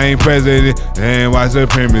same president, and white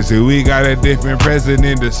supremacy. We got a different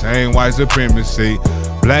president, the same white supremacy.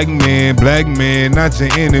 Black man, not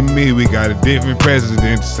your enemy. We got a different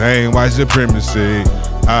president, same white supremacy.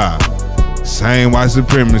 Same white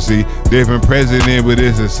supremacy, different president, but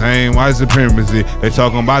it's the same white supremacy. They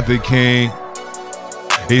talking about the king.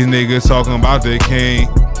 These niggas talking about the king.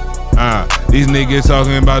 These niggas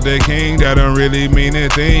talking about the king. That don't really mean a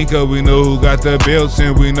thing, cause we know who got the belts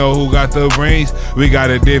and we know who got the rings. We got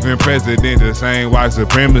a different president, the same white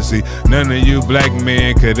supremacy. None of you black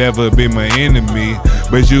men could ever be my enemy,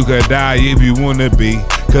 but you could die if you wanna be.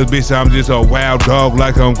 Cause bitch, I'm just a wild dog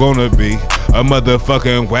like I'm gonna be. A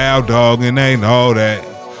motherfucking wild dog and ain't all that.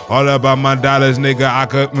 All about my dollars, nigga, I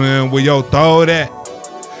could, man, where yo throw that?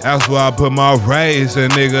 That's why I put my raise, a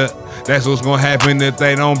nigga. That's what's gonna happen if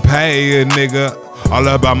they don't pay a nigga. All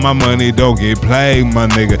about my money, don't get played, my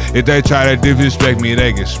nigga. If they try to disrespect me,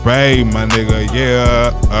 they get sprayed, my nigga,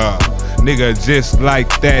 yeah. Nigga just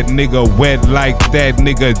like that, nigga wet like that,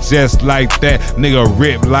 nigga just like that, nigga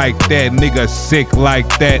rip like that, nigga sick like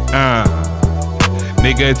that,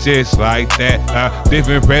 nigga just like that,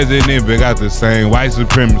 different president but got the same white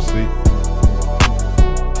supremacy.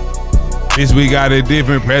 Bitch, we got a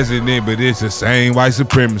different president but it's the same white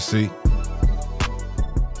supremacy.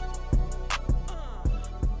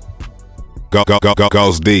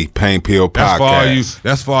 Goes deep, Pain Pill Podcast.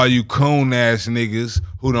 That's for all you coon ass niggas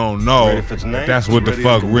who don't know that's what the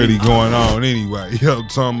fuck really going on anyway. You know what I'm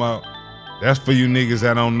talking about? That's for you niggas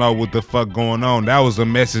that don't know what the fuck going on. That was a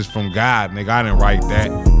message from God, nigga. I didn't write that.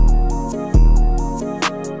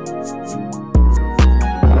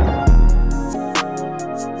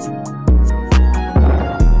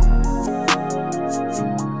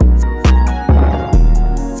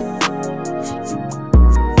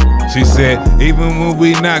 She said, even when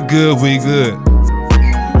we not good, we good.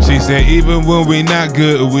 She said, even when we not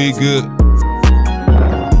good, we good.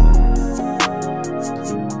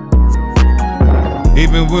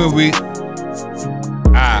 Even when we,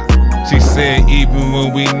 she said, even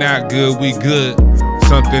when we not good, we good.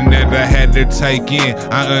 Something that I had to take in,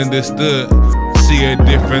 I understood. She a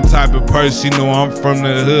different type of person, you know I'm from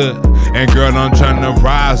the hood. And girl, I'm trying to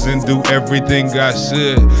rise and do everything I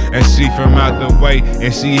should. And she from out the way,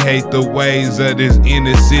 and she hate the ways of this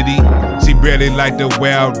inner city. She barely like the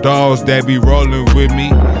wild dogs that be rolling with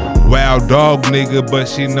me. Wild dog nigga, but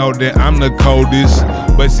she know that I'm the coldest.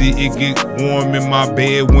 But see, it get warm in my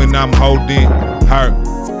bed when I'm holding her.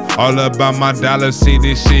 All about my dollar, see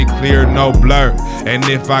this shit clear, no blur. And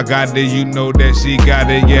if I got it, you know that she got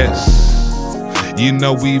it, yes. You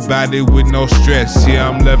know we bout it with no stress. Yeah,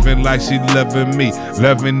 I'm loving like she loving me.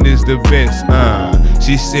 Loving is the best,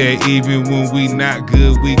 She said even when we not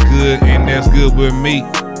good, we good. And that's good with me.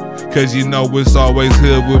 Cause you know it's always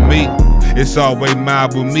hood with me. It's always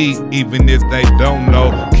mob with me, even if they don't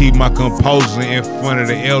know. Keep my composure in front of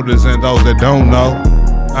the elders and those that don't know.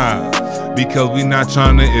 Because we not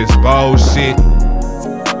trying to expose shit.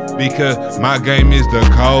 Because my game is the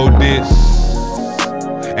coldest.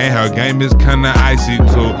 And her game is kinda icy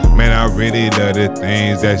too. Man, I really love the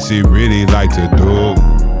things that she really like to do.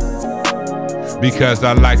 Because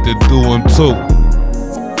I like to do them too.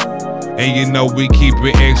 And you know we keep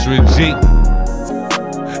it extra G.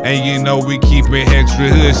 And you know we keep it extra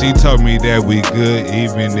hood. She told me that we good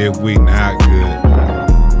even if we not good.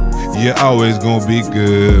 You're always gonna be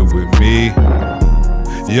good with me.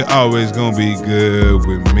 You're always gonna be good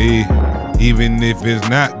with me. Even if it's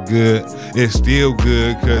not good, it's still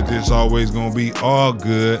good, cause it's always gonna be all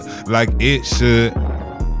good like it should.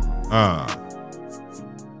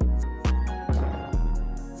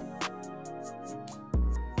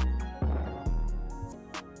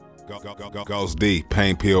 Ghost D,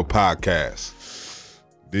 Pain Pill Podcast.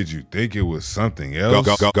 Did you think it was something else?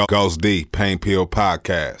 Ghost D, Pain Pill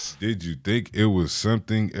Podcast. Did you think it was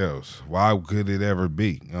something else? Why could it ever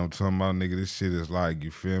be? You know what I'm talking about, nigga? This shit is like,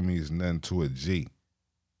 you feel me? It's nothing to a G.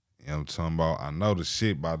 You know what I'm talking about? I know the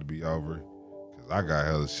shit about to be over, cause I got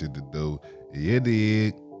hella shit to do. You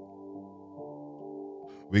dig?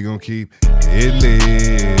 We gon' keep it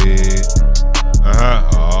lit.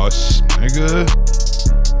 Oh, nigga.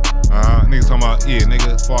 Niggas talking about, yeah,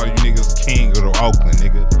 nigga, as far as you niggas king of the Oakland,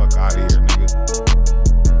 nigga. Fuck out here, nigga.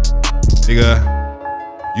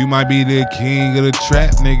 Nigga, you might be the king of the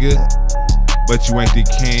trap, nigga, but you ain't the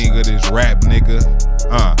king of this rap, nigga.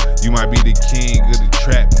 You might be the king of the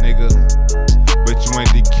trap, nigga, but you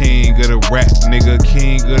ain't the king of the rap, nigga.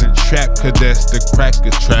 King of the trap, cause that's the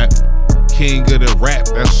cracker trap. King of the rap,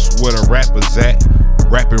 that's where the rappers at.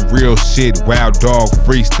 Rapping real shit, Wild Dog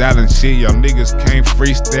freestyling shit. Y'all niggas can't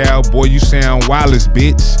freestyle, boy, you sound wireless,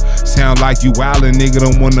 bitch. Sound like you wildin', nigga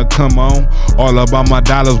don't wanna come on. All about my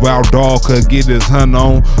dollars, Wild Dog could get his hunt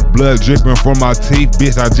on. Blood dripping from my teeth,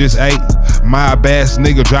 bitch, I just ate. My bass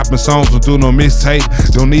nigga dropping songs, don't do no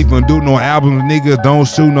mixtape. Don't even do no albums, nigga, don't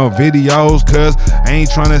shoot no videos, cause I ain't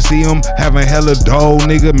tryna see them having hella dough,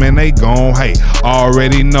 nigga, man, they gon' hate.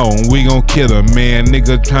 Already know, we gon' kill them, man,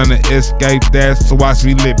 nigga tryna escape that, so watch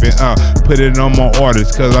me lippin', put it on my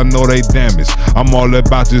artists, cause I know they damaged. I'm all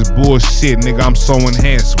about this bullshit, nigga, I'm so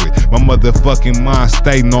enhanced with my motherfucking mind,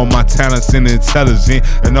 stating on my talents and intelligent,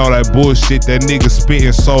 and all that bullshit that nigga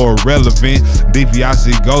spittin' so irrelevant.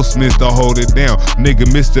 DiBiase Goldsmith to hold it down, nigga,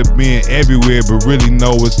 Mr. being everywhere, but really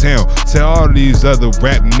know his town. Tell all these other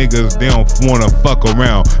rap niggas they don't wanna fuck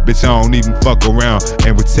around, bitch, I don't even fuck around,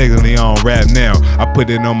 and particularly on rap now. I put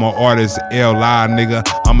it on my artist, L.I., nigga,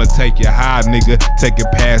 I'ma take you high, nigga, take it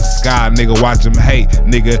past the sky, nigga, watch them hate,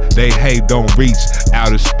 nigga, they hate, don't reach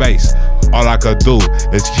outer space. All I could do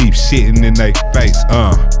is keep shitting in they face,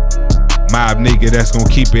 Mob nigga that's gonna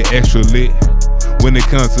keep it extra lit. When it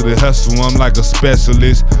comes to the hustle, I'm like a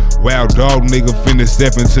specialist. Wild Dog nigga finna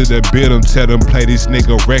step into the building, tell them play this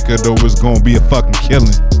nigga record or it's gonna be a fucking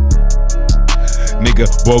killing. Nigga,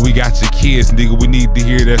 boy, we got your kids, nigga, we need to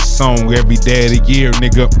hear that song every day of the year,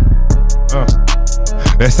 nigga.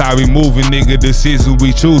 That's how we moving, nigga. Decisions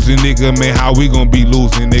we choosing, nigga. Man, how we gonna be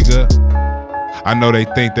losing, nigga? I know they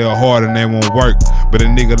think they're hard and they won't work, but a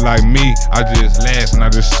nigga like me, I just laugh and I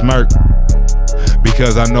just smirk.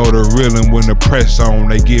 Because I know the real and when the press on,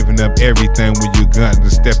 they giving up everything when you guntin'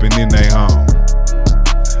 and stepping in they home.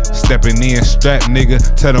 Stepping in strapped, nigga,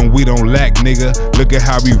 tell them we don't lack, nigga. Look at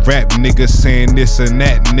how we rap, nigga, saying this and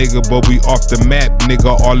that, nigga, but we off the map,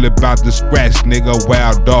 nigga, all about the scratch, nigga.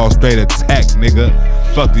 Wild Dog straight attack, nigga.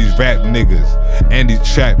 Fuck these rap niggas and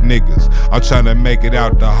these trap niggas. I'm trying to make it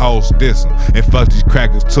out the host this one, and fuck these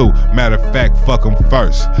crackers too. Matter of fact, fuck them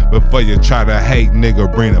first. Before you try to hate,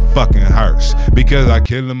 nigga, bring a fucking hearse. Because I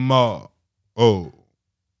kill them all. Oh.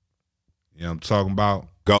 You know what I'm talking about?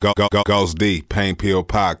 Ghost D, Pain Pill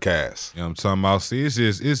Podcast. You know what I'm talking about? See, it's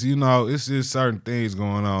just certain things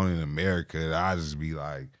going on in America that I just be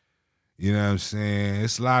like, you know what I'm saying?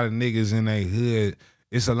 It's a lot of niggas in they hood.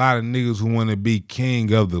 It's a lot of niggas who want to be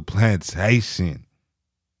king of the plantation.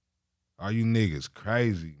 Are you niggas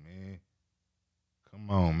crazy, man? Come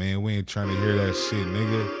on, man. We ain't trying to hear that shit,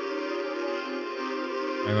 nigga.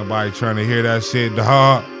 Ain't nobody trying to hear that shit,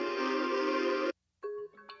 dog.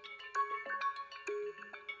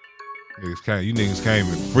 You niggas can't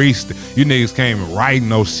even freestyle. You niggas can't even write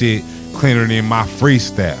no shit cleaner than my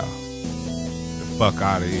freestyle. The fuck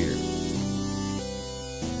out of here.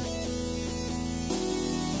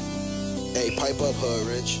 Hey, pipe up, Hood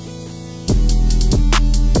Rich.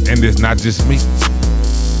 And it's not just me.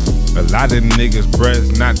 A lot of niggas, bruh,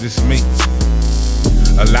 it's not just me.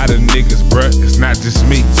 A lot of niggas, bruh, it's not just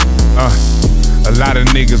me. A lot of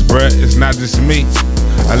niggas, bruh, it's not just me.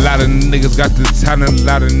 A lot of niggas got the talent, a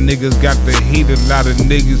lot of niggas got the heat, a lot of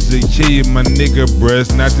niggas to kill you, my nigga, bruh,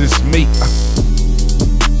 it's not just me.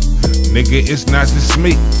 Nigga, it's not just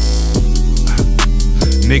me.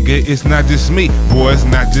 Nigga, it's not just me. Boy, it's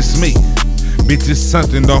not just me. Bitch, it's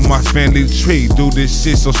something off my family tree. Do this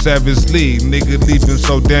shit so savagely. Nigga, leaving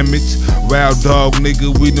so damaged. Wild Dog,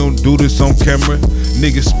 nigga, we don't do this on camera.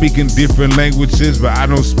 Nigga speaking different languages, but I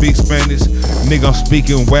don't speak Spanish. Nigga, I'm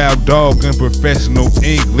speaking Wild Dog and professional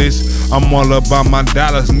English. I'm all about my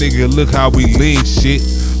dollars, nigga. Look how we lean shit.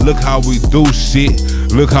 Look how we do shit.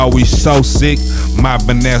 Look how we so sick.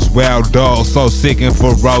 Mobbing ass wild dog, so sick and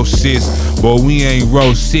ferocious. But we ain't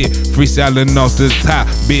roast shit. Freestyling off the top,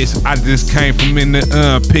 bitch. I just came from in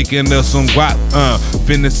the picking up some guap.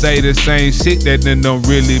 Finna say the same shit that don't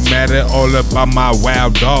really matter. All about my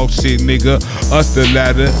wild dog shit, nigga. Us the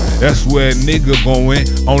ladder, that's where nigga going.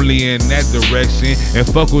 Only in that direction. And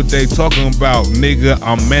fuck what they talking about, nigga.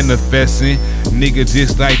 I'm manifesting, nigga.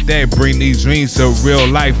 Just like that, bring these dreams to real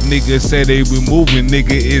life. Nigga say they be moving, nigga.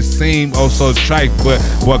 It seem oh so trite, but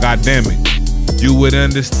well, goddamn it, you would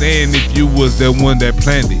understand if you was the one that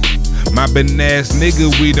planned it. My ass nigga,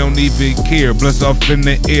 we don't even care. Blunts off in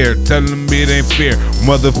the air, tell them it ain't fair.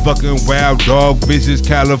 Motherfucking wild dog, bitches,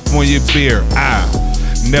 California beer.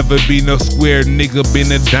 Never be no square nigga,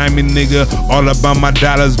 been a diamond nigga. All about my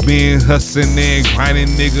dollars, being hustling and grinding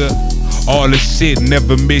nigga. All the shit,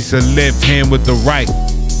 never mix a left hand with the right.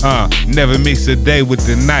 Never mix a day with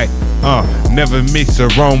the night. Never mix a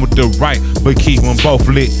wrong with the right, but keep them both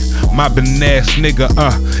lit. My ass nigga,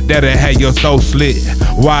 that'll have your throat slit.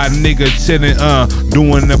 Why nigga chillin',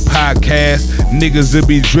 doing the podcast? Niggas will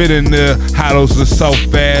be drilling the hollows are so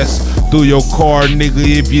fast. Through your car, nigga,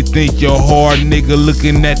 if you think you're hard, nigga.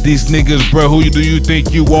 Looking at these niggas, bro, who do you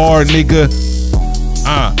think you are, nigga?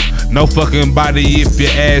 No fucking body if you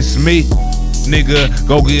ask me. Nigga,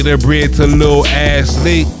 go get a bread to Lil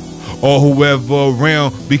Ashley or whoever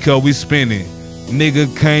around because we spinning. Nigga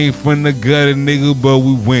came from the gutter, nigga, but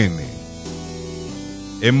we winning.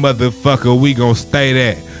 And motherfucker, we gon' stay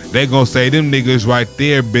that. They gon' say them niggas right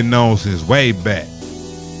there been on since way back.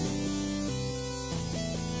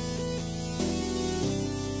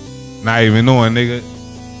 Not even knowing, nigga.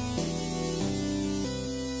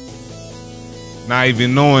 Not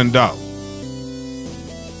even knowing, dog.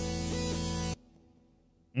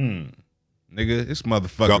 Nigga, this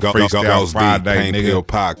motherfucker Freestyle Friday, nigga.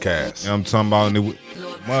 Podcast. You know what I'm talking about?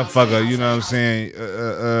 Motherfucker, you know what I'm saying?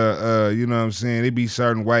 You know what I'm saying? It be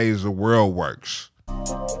certain ways the world works.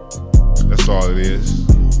 That's all it is.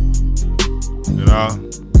 You know?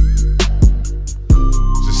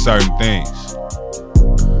 Just certain things.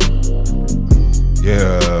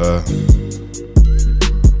 Yeah.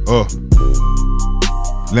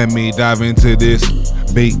 Let me dive into this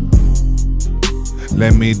beat.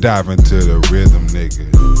 Let me dive into the rhythm, nigga.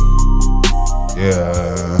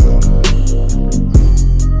 Yeah.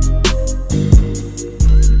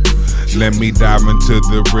 Let me dive into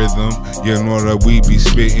the rhythm. You know that we be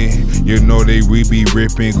spitting. You know that we be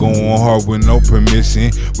ripping. Going hard with no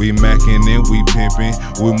permission. We macking and we pimping.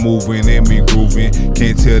 We moving and we grooving.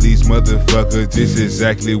 Can't tell these motherfuckers just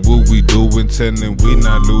exactly what we doing. Telling we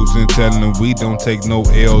not losing. Telling we don't take no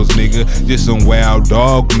L's, nigga. Just some wild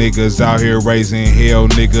dog niggas out here raising hell,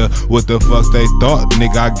 nigga. What the fuck they thought,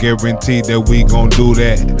 nigga? I guarantee that we gon' do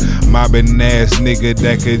that. Mobbing ass nigga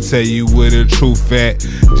that could tell you with a true fact.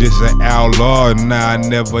 Just an outlaw, nah, I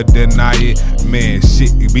never deny it. Man,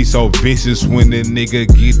 shit be so vicious when the nigga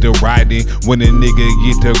get to riding, when the nigga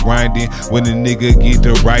get to grinding, when the nigga get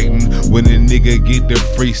to writing, when the nigga get to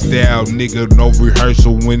freestyle, nigga, no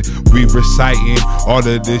rehearsal when we reciting all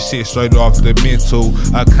of this shit straight off the mental.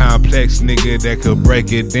 A complex nigga that could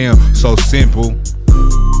break it down so simple.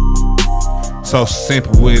 So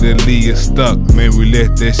simple with it leave you stuck. Man, we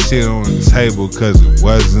left that shit on the table cause it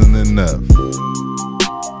wasn't enough.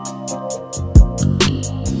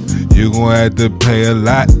 You gon' have to pay a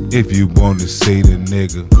lot if you wanna see the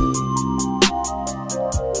nigga.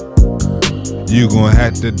 You gon'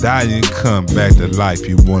 have to die and come back to life.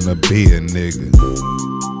 You wanna be a nigga.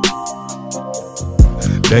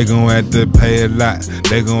 They gon' have to pay a lot.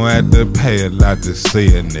 They gon' have to pay a lot to see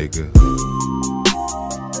a nigga.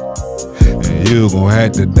 And you gon'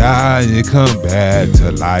 have to die and come back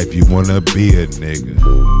to life. You wanna be a nigga.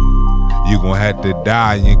 You gon' have to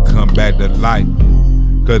die and come back to life.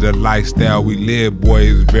 Cause the lifestyle we live, boy,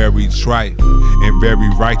 is very trite and very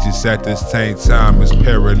righteous at the same time. It's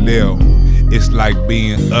parallel. It's like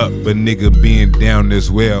being up, but nigga being down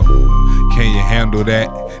as well. Can you handle that?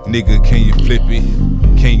 Nigga, can you flip it?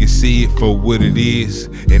 Can you see it for what it is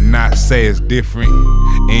and not say it's different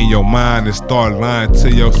in your mind and start lying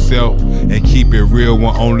to yourself and keep it real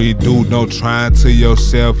when only do no trying to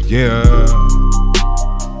yourself, yeah.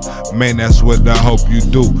 Man, that's what I hope you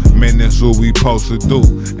do. Man, that's what we supposed to do.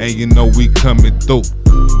 And you know we coming through.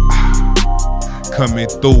 Coming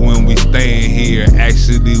through when we staying here.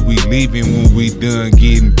 Actually, we leaving when we done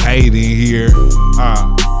getting paid in here.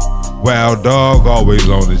 Wild dog always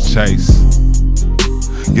on the chase.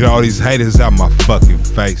 Get all these haters out my fucking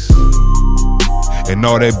face. And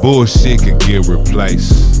all that bullshit can get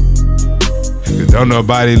replaced. Cause don't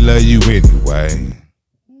nobody love you anyway.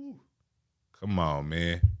 Come on,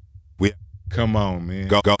 man. We Come on, man.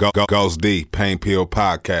 Goes D, Pain Pill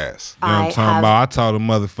Podcast. You know what I'm talking about? I told the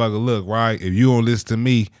motherfucker, look, right, if you don't listen to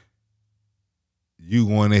me, you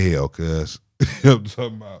going to hell, cuz. You know what I'm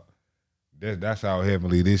talking about? That's how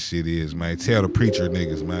heavenly this shit is, man. Tell the preacher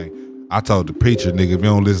niggas, man. I told the preacher nigga, if you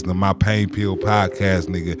don't listen to my Pain Pill Podcast,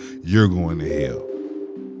 nigga, you're going to hell.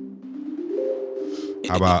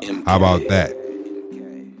 How about that?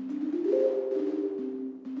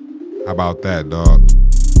 How about that, dog?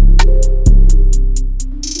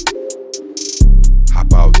 How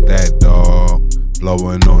about that, dog?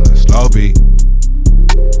 Blowing on a slow beat.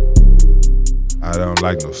 I don't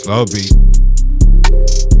like no slow beat.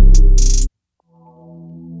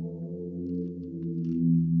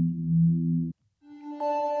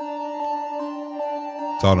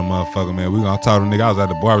 Told the motherfucker, man, we gonna talk to the nigga. I was at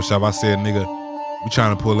the barbershop. I said, nigga, we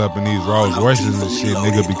trying to pull up in these Rolls Royces and shit,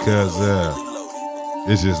 nigga, because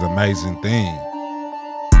it's just an amazing thing.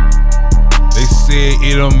 They said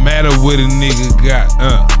it don't matter what a nigga got.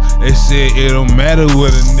 They said it don't matter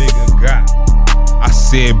what a nigga got. I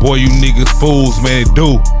said, boy, you niggas fools, man, it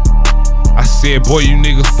do. I said, boy, you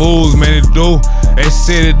niggas fools, man, it do. They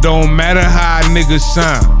said it don't matter how a nigga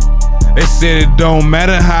shine. They said it don't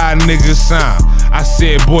matter how a nigga shine. I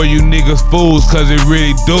said, boy, you niggas fools, cause it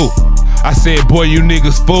really do. I said, boy, you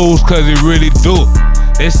niggas fools, cause it really do.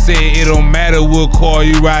 They said it don't matter what car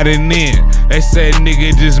you riding in. They said,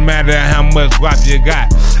 nigga, it just matter how much rap you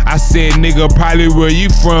got. I said, nigga, probably where you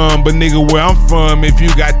from, but nigga, where I'm from, if you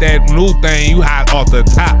got that new thing, you hot off the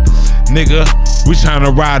top. Nigga, we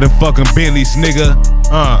tryna ride the fucking Bentleys, nigga.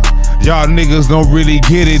 Y'all niggas don't really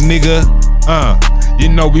get it, nigga. You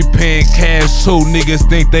know we paying cash too. Niggas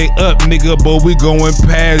think they up, nigga, but we going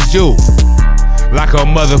past you. Like a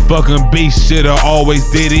motherfucking beast, shoulda always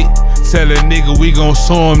did it. Tell a nigga we gon'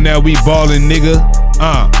 show him that we ballin', nigga.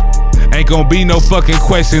 Ain't gon' be no fucking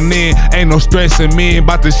questioning. Ain't no stressing me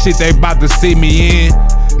about the shit they bout to see me in.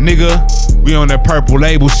 Nigga, we on that purple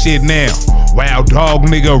label shit now. Wild dog,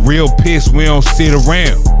 nigga, real pissed, we don't sit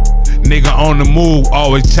around. Nigga on the move,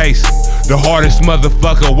 always chasing. The hardest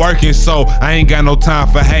motherfucker working, so I ain't got no time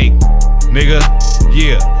for hate. Nigga,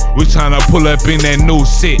 yeah, we tryna pull up in that new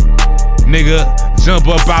shit. Nigga, jump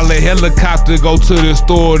up out the helicopter, go to the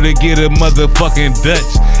store to get a motherfucking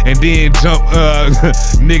Dutch, and then jump,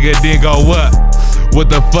 nigga, then go up. What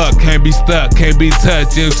the fuck? Can't be stuck, can't be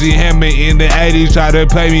touched. MC Hammer in the 80s try to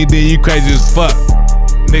pay me, then you crazy as fuck,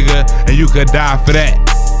 nigga, and you could die for that.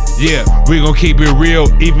 Yeah, we gon' keep it real,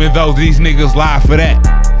 even though these niggas lie for that.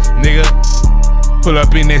 Nigga, pull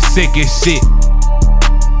up in that sickest shit.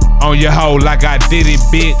 On your hoe like I did it,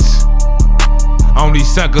 bitch. On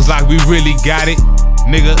these suckers like we really got it.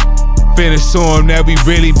 Nigga, finna show them that we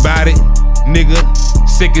really bout it. Nigga,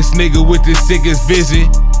 sickest nigga with the sickest vision.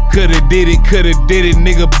 Coulda did it,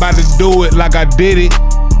 nigga, bout to do it like I did it.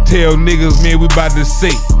 Tell niggas, man, we bout to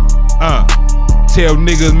see. Tell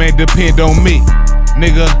niggas, man, depend on me.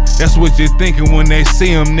 Nigga, that's what you're thinking when they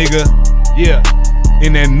see him, nigga. Yeah,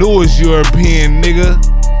 in that newest European, nigga.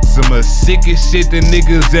 Some of the sickest shit that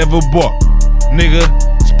niggas ever bought. Nigga,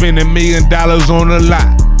 spending $1 million on a lot.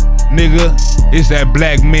 Nigga, it's that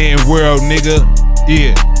black man world, nigga.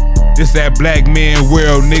 Yeah, it's that black man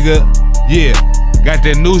world, nigga. Yeah, got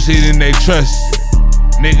that new shit and they trust it.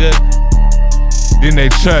 Nigga, then they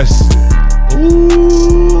trust it.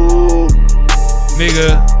 Ooh,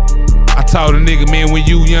 nigga. I told a nigga, man, when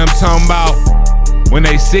you know what I'm talking about, when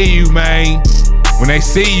they see you, man, when they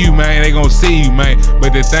see you, man, they gon' see you, man.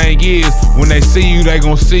 But the thing is, when they see you, they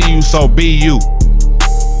gon' see you, so be you.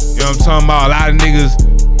 You know what I'm talking about? A lot of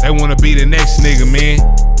niggas, they wanna be the next nigga, man.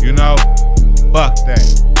 You know? Fuck that.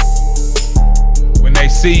 When they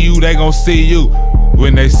see you, they gon' see you.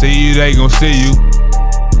 When they see you, they gon' see you.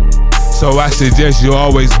 So I suggest you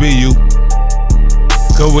always be you.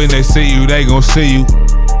 Cause when they see you, they gon' see you.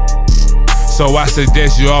 So I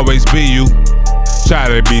suggest you always be you. Try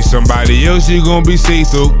to be somebody else, you gon' be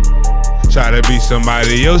see-through. Try to be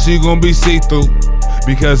somebody else, you gon' be see-through.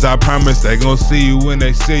 Because I promise they gon' see you when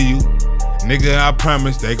they see you. Nigga, I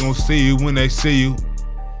promise they gon' see you when they see you.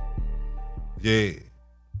 Yeah.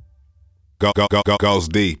 Goes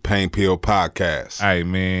D, Pain Pill Podcast. Hey,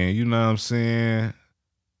 man, you know what I'm saying?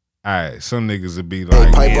 Alright, some niggas will be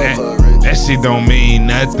like, man, that shit don't mean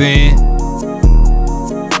nothing.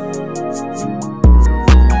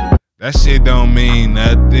 That shit don't mean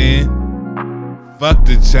nothing. Fuck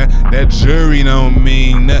the that jury don't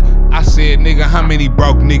mean nothing. I said, nigga, how many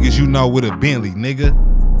broke niggas you know with a Bentley, nigga?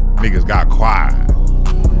 Niggas got quiet.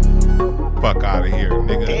 Fuck out of here,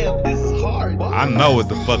 nigga. Damn, this is hard. I know what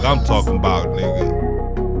the fuck I'm talking about, nigga.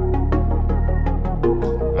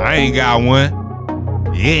 I ain't got one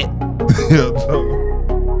yet.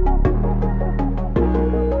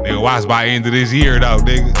 Nigga, watch by the end of this year though,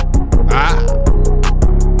 nigga.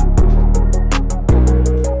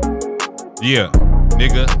 Yeah,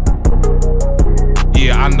 nigga.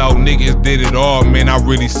 Yeah, I know niggas did it all, man, I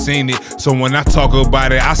really seen it. So when I talk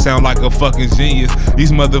about it, I sound like a fucking genius.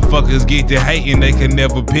 These motherfuckers get to hating, they can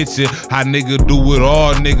never picture how nigga do it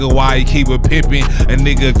all, nigga, why he keep it pimping. A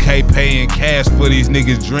nigga K paying cash for these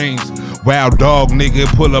niggas' dreams. Wild dog nigga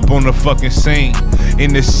pull up on the fucking scene.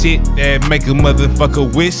 In the shit that make a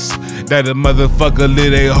motherfucker wish that a motherfucker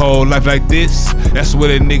live their whole life like this. That's what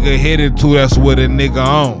a nigga headed to, that's what a nigga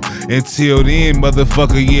on. Until then,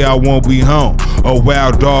 motherfucker, yeah, I won't be home. A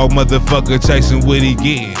wild dog motherfucker chasing what he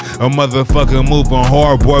getting. A motherfucker moving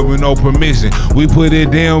hard, boy, with no permission. We put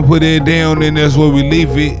it down, and that's where we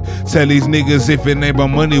leave it. Tell these niggas if it ain't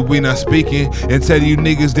about money, we not speaking. And tell you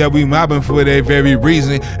niggas that we mobbing for that very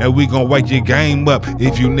reason. And we gon' wake your game up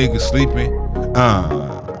if you niggas sleeping.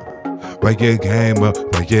 Wake your game up,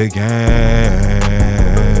 wake your game.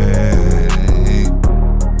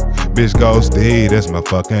 Bitch Ghost D, that's my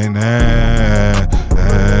fucking name.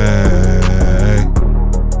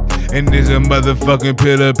 And this a motherfucking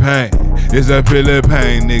pill of pain. This a pill of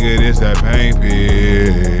pain, nigga, this that pain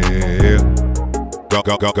pill.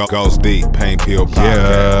 Ghost D, Pain Pill Podcast.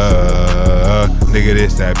 Yeah, nigga,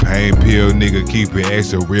 this that pain pill. Nigga, keep it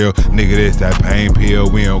extra real. Nigga, this that pain pill.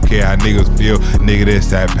 We don't care how niggas feel. Nigga, this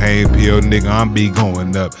that pain pill. Nigga, I'm be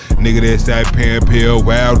going up. Nigga, this that pain pill.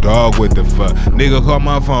 Wild dog, what the fuck? Nigga, call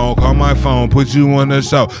my phone, put you on the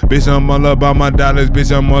show. Bitch, I'm all about my dollars.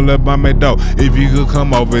 Bitch, I'm all about my dough. If you could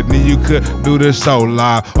come over, then you could do the show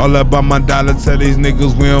live. All about my dollars. Tell these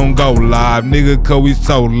niggas we don't go live. Nigga, cause we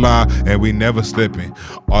so live and we never slipping.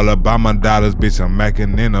 All about my dollars, bitch, I'm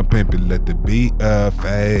macking and I'm pimping. Let the beat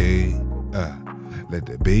fade. Let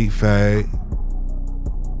the beat fade.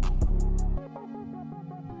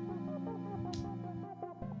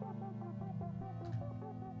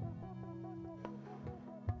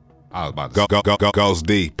 I was about to Ghost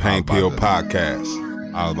D, Pain Pill Podcast.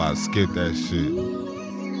 I was about to skip that shit.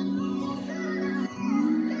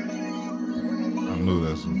 I knew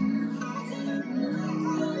that's what.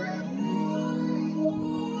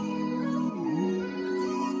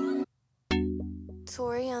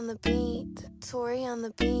 Tori on the beat, Tori on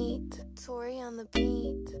the beat, Tori on the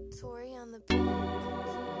beat, Tori on the beat.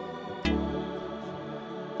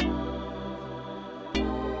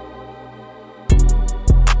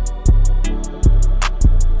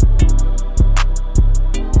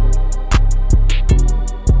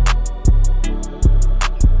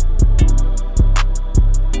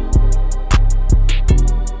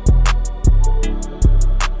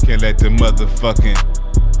 Can't let the motherfucking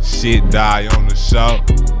shit die on the show.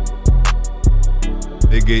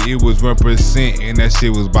 Nigga, it was 1% and that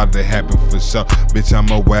shit was about to happen for sure. Bitch, I'm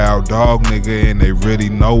a wild dog, nigga, and they really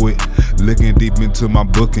know it. Looking deep into my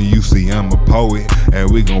book and you see I'm a poet.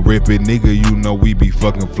 And we gon' rip it, nigga, you know we be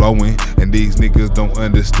fucking flowing. And these niggas don't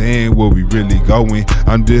understand where we really going.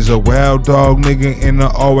 I'm just a wild dog, nigga, and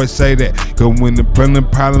I always say that. Cause when the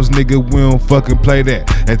problems, nigga, we don't fucking play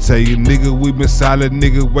that. And tell you, nigga, we been solid,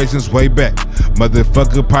 nigga, way since way back.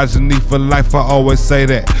 Motherfucker progeny for life, I always say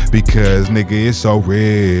that. Because, nigga, it's so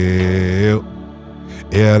real.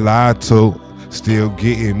 Li2, still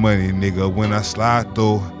getting money, nigga, when I slide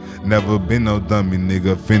through. Never been no dummy,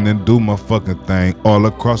 nigga, finna do my fucking thing all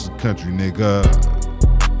across the country, nigga.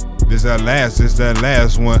 This that last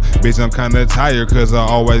one. Bitch, I'm kinda tired cause I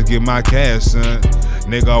always get my cash, son.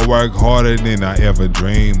 Nigga, I work harder than I ever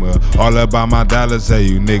dream of. All about my dollars, tell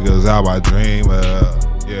you niggas how I dream of.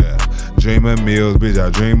 Yeah, dream of meals, bitch,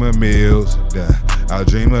 I dream of meals. Yeah. I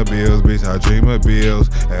dream of bills, bitch, I dream of bills.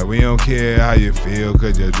 And we don't care how you feel,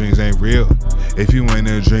 cause your dreams ain't real. If you ain't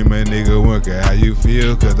a dreamer, nigga, work at how you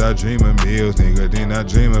feel. Cause I dream of meals, nigga, then I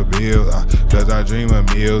dream of bills. Cause I dream of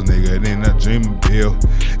meals, nigga, then I dream of bills.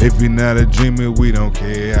 If you're not a dreamer, we don't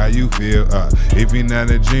care how you feel. If you're not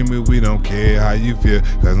a dreamer, we don't care how you feel.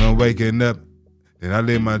 Cause I'm waking up, then I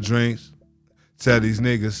live my dreams. Tell these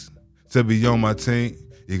niggas to be on my team.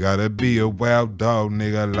 You gotta be a wild dog,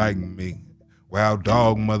 nigga, like me. Wild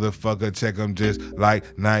dog, motherfucker, check them just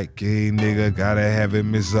like Nike, nigga. Gotta have it,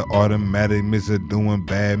 Mr. Automatic, Mr. Doing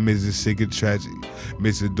bad, Mr. Sick and Tragic,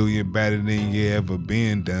 Mr. Doing better than you ever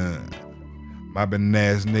been done. Mobbing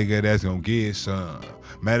ass nigga, that's gonna get some.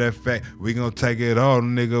 Matter of fact, we gonna take it all,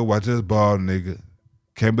 nigga. Watch us ball, nigga.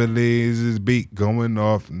 Can't believe this beat going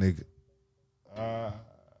off, nigga. Alright,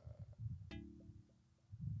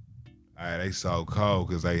 they so cold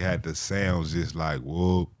because they had the sounds just like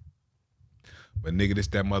whoop. But nigga, this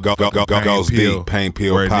that motherfucking Goes Deep, Pain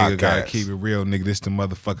Pill where Podcast. nigga gotta keep it real, nigga. This the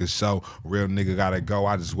motherfucking show. Real nigga gotta go.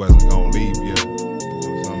 I just wasn't gonna leave you. You know what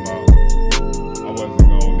I'm talking about? I wasn't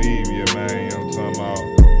gonna leave you, man. You know what I'm talking about?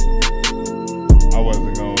 I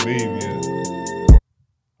wasn't gonna leave you.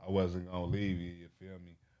 I wasn't gonna leave you. You feel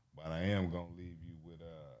me? But I am gonna leave you with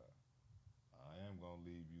a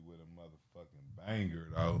motherfucking banger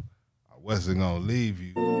though. I wasn't gonna leave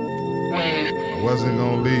you. I wasn't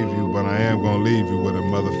gonna leave you, but I am gonna leave you with a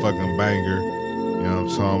motherfucking banger. You know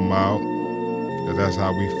what I'm talking about? Cause that's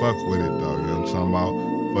how we fuck with it though. You know what I'm talking about?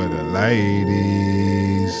 For the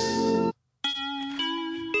ladies.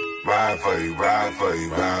 Ride for you, ride for you,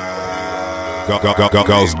 ride.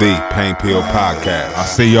 Goes Deep, Pain Pill Podcast. I'll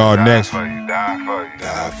see y'all next Die for you,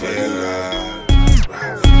 die for you.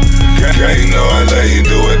 Girl, you know I love you,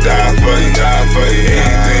 do it, die for you, die for you.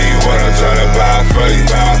 Anything you want, I'm tryna buy for you,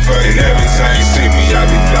 buy for you. And every time you see me, I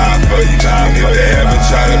be fly for you, fly for you. If they ever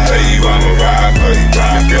try to pay you, I'ma ride for you,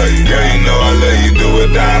 ride for you. Girl, you know I love you, do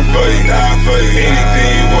it, die for you, die for you.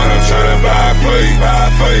 Anything you want, I'm tryna buy for you,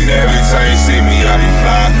 buy for you. And every time you see me, I be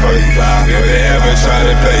fly for you, fly for you. If they ever try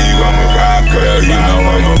to pay you, I'ma ride for you. Girl, you know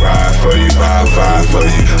I'ma ride for you, ride for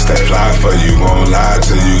you. Stay fly for you, won't lie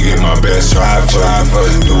till you get my best try for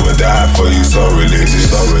you. Do or die for you, so religious,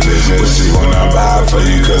 so religious. What you wanna buy for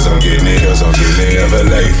you, cause I'm getting it, Never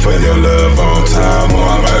late for your love, on time or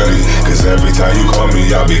I'm early. Cause every time you call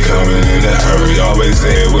me, I'll be coming in a hurry. Always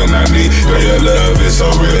there when I need, girl, your love is so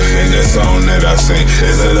real. And the song that I sing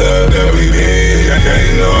is the love that we need.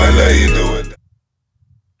 You know I let you do it.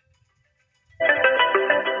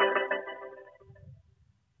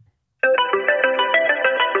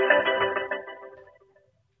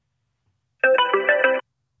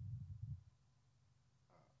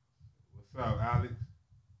 What's up, Alex?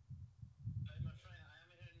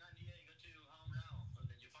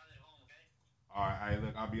 Alright, hey,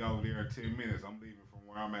 look, I'll be over there in 10 minutes. I'm leaving from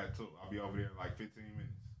where I'm at, too. I'll be over there in like 15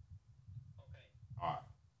 minutes. Okay. Alright.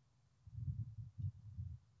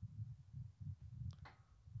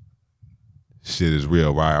 Shit is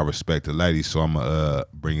real, right? I respect the ladies, so I'm gonna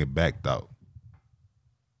bring it back, though.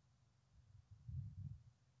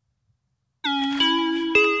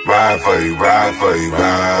 Ride for you, ride for you,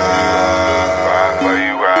 ride for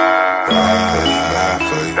you, ride for you, ride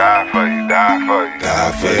for you, die for you, die for you,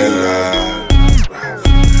 die for you, ride.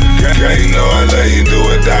 Girl, you know I love you, do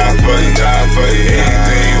it, die for you, die for you.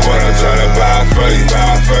 Anything you want, I'm tryna buy for you,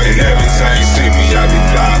 buy for you. And every time you see me, I be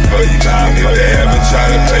fly for you, fly for you. If they ever try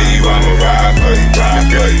to pay you, I'ma ride for you, ride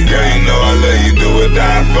for you. Girl, you know I love you, do it,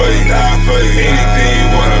 die for you, die for you. Anything you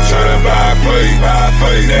want, I'm tryna buy for you, buy for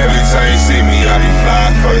you. And every time you see me, I be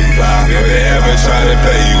fly for you, fly for you. If they ever try to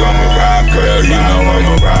pay you, I'ma ride for you. Girl, you know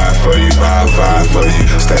I'ma ride for you, ride for you.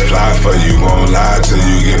 Stay fly for you, won't lie till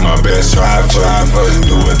you get my best try for you.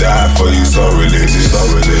 Do or die for you, so religious, so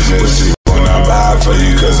religious. What you wanna buy for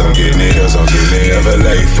you, cause I'm getting it, Never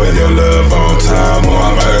late for your love, on time or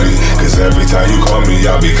I'm early. Cause every time you call me,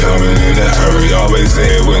 I'll be coming in a hurry. Always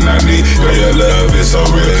there when I need, girl, your love is so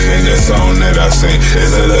real. And the song that I sing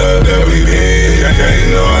is the love that we need. You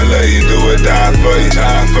know I let you do it, die for you,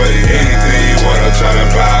 die for you. Anything you want, I'm tryna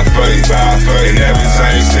buy for you, buy for you. And every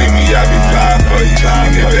time you see me, I be fly for you, fly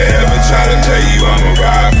for you. If they ever try to pay you, I'ma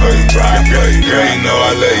ride for you, ride for you. Girl, you know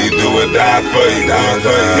I let you do it, die for you, die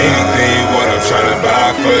for you. Anything you want, I'm tryna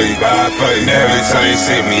buy for you, buy for you. And every time you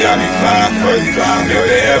see me, I be fly for you, fly for you. If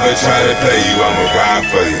they ever try to pay you, I'ma ride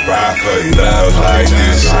for you, ride for you. Love like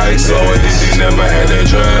this, like so addicted, never had a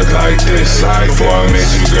drug like this. Like before I met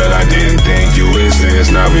you, girl, I didn't think you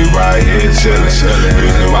exist. Now we right here chillin'.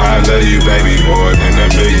 Reason why I love you, baby, more than a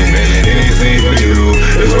million. Anything for you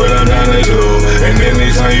is what I'm down to do. And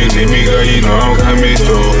anytime you need me, girl, you know I'm coming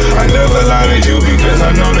through. I never lie to you because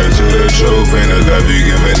I know that you're the truth. And the love you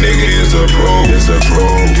give a nigga is a proof, it's a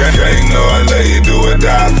proof. Girl, you know I let you do it,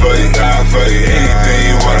 die for you, die for you. Anything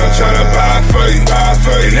you want, I'm tryna buy for you, buy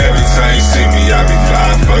for you. And every time you see me, I be fly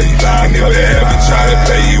for you, fly for you. If they ever try to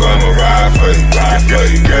pay you, I'ma ride for you, ride for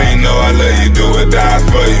you. Girl, you know I let you do it, die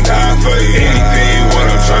for you, die for you. Anything you want,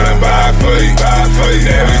 I'm tryna buy for you, buy for you. And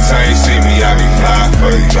every time you see me, I be fly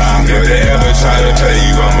for you, fly for you. If they ever try to pay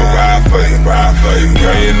you, I'ma ride for you, ride for you.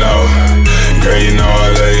 Girl, you know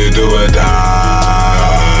I let you do it, die.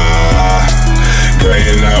 Girl,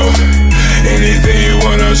 you know anything you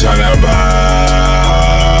want, I'm tryna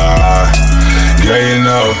buy. Girl, you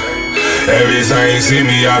know every time you see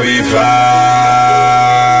me, I be fly.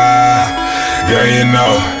 Girl, you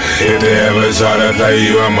know if they ever try to play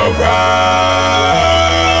you, I'ma ride.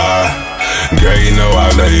 Girl, you know I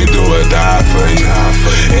let you do or die for you.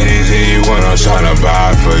 Anything you want, I'm tryna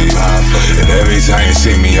buy for you. And every time you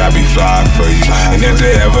see me, I be fly for you. if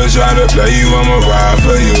they ever try to play you, I'ma ride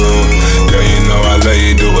for you. Girl, you know I love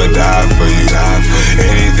you, do or die for you.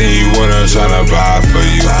 Anything you want, I'm tryna buy for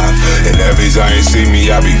you. And every time you see me,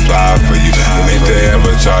 I be fly for you. And if they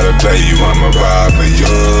ever try to play you, I'ma ride for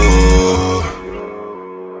you.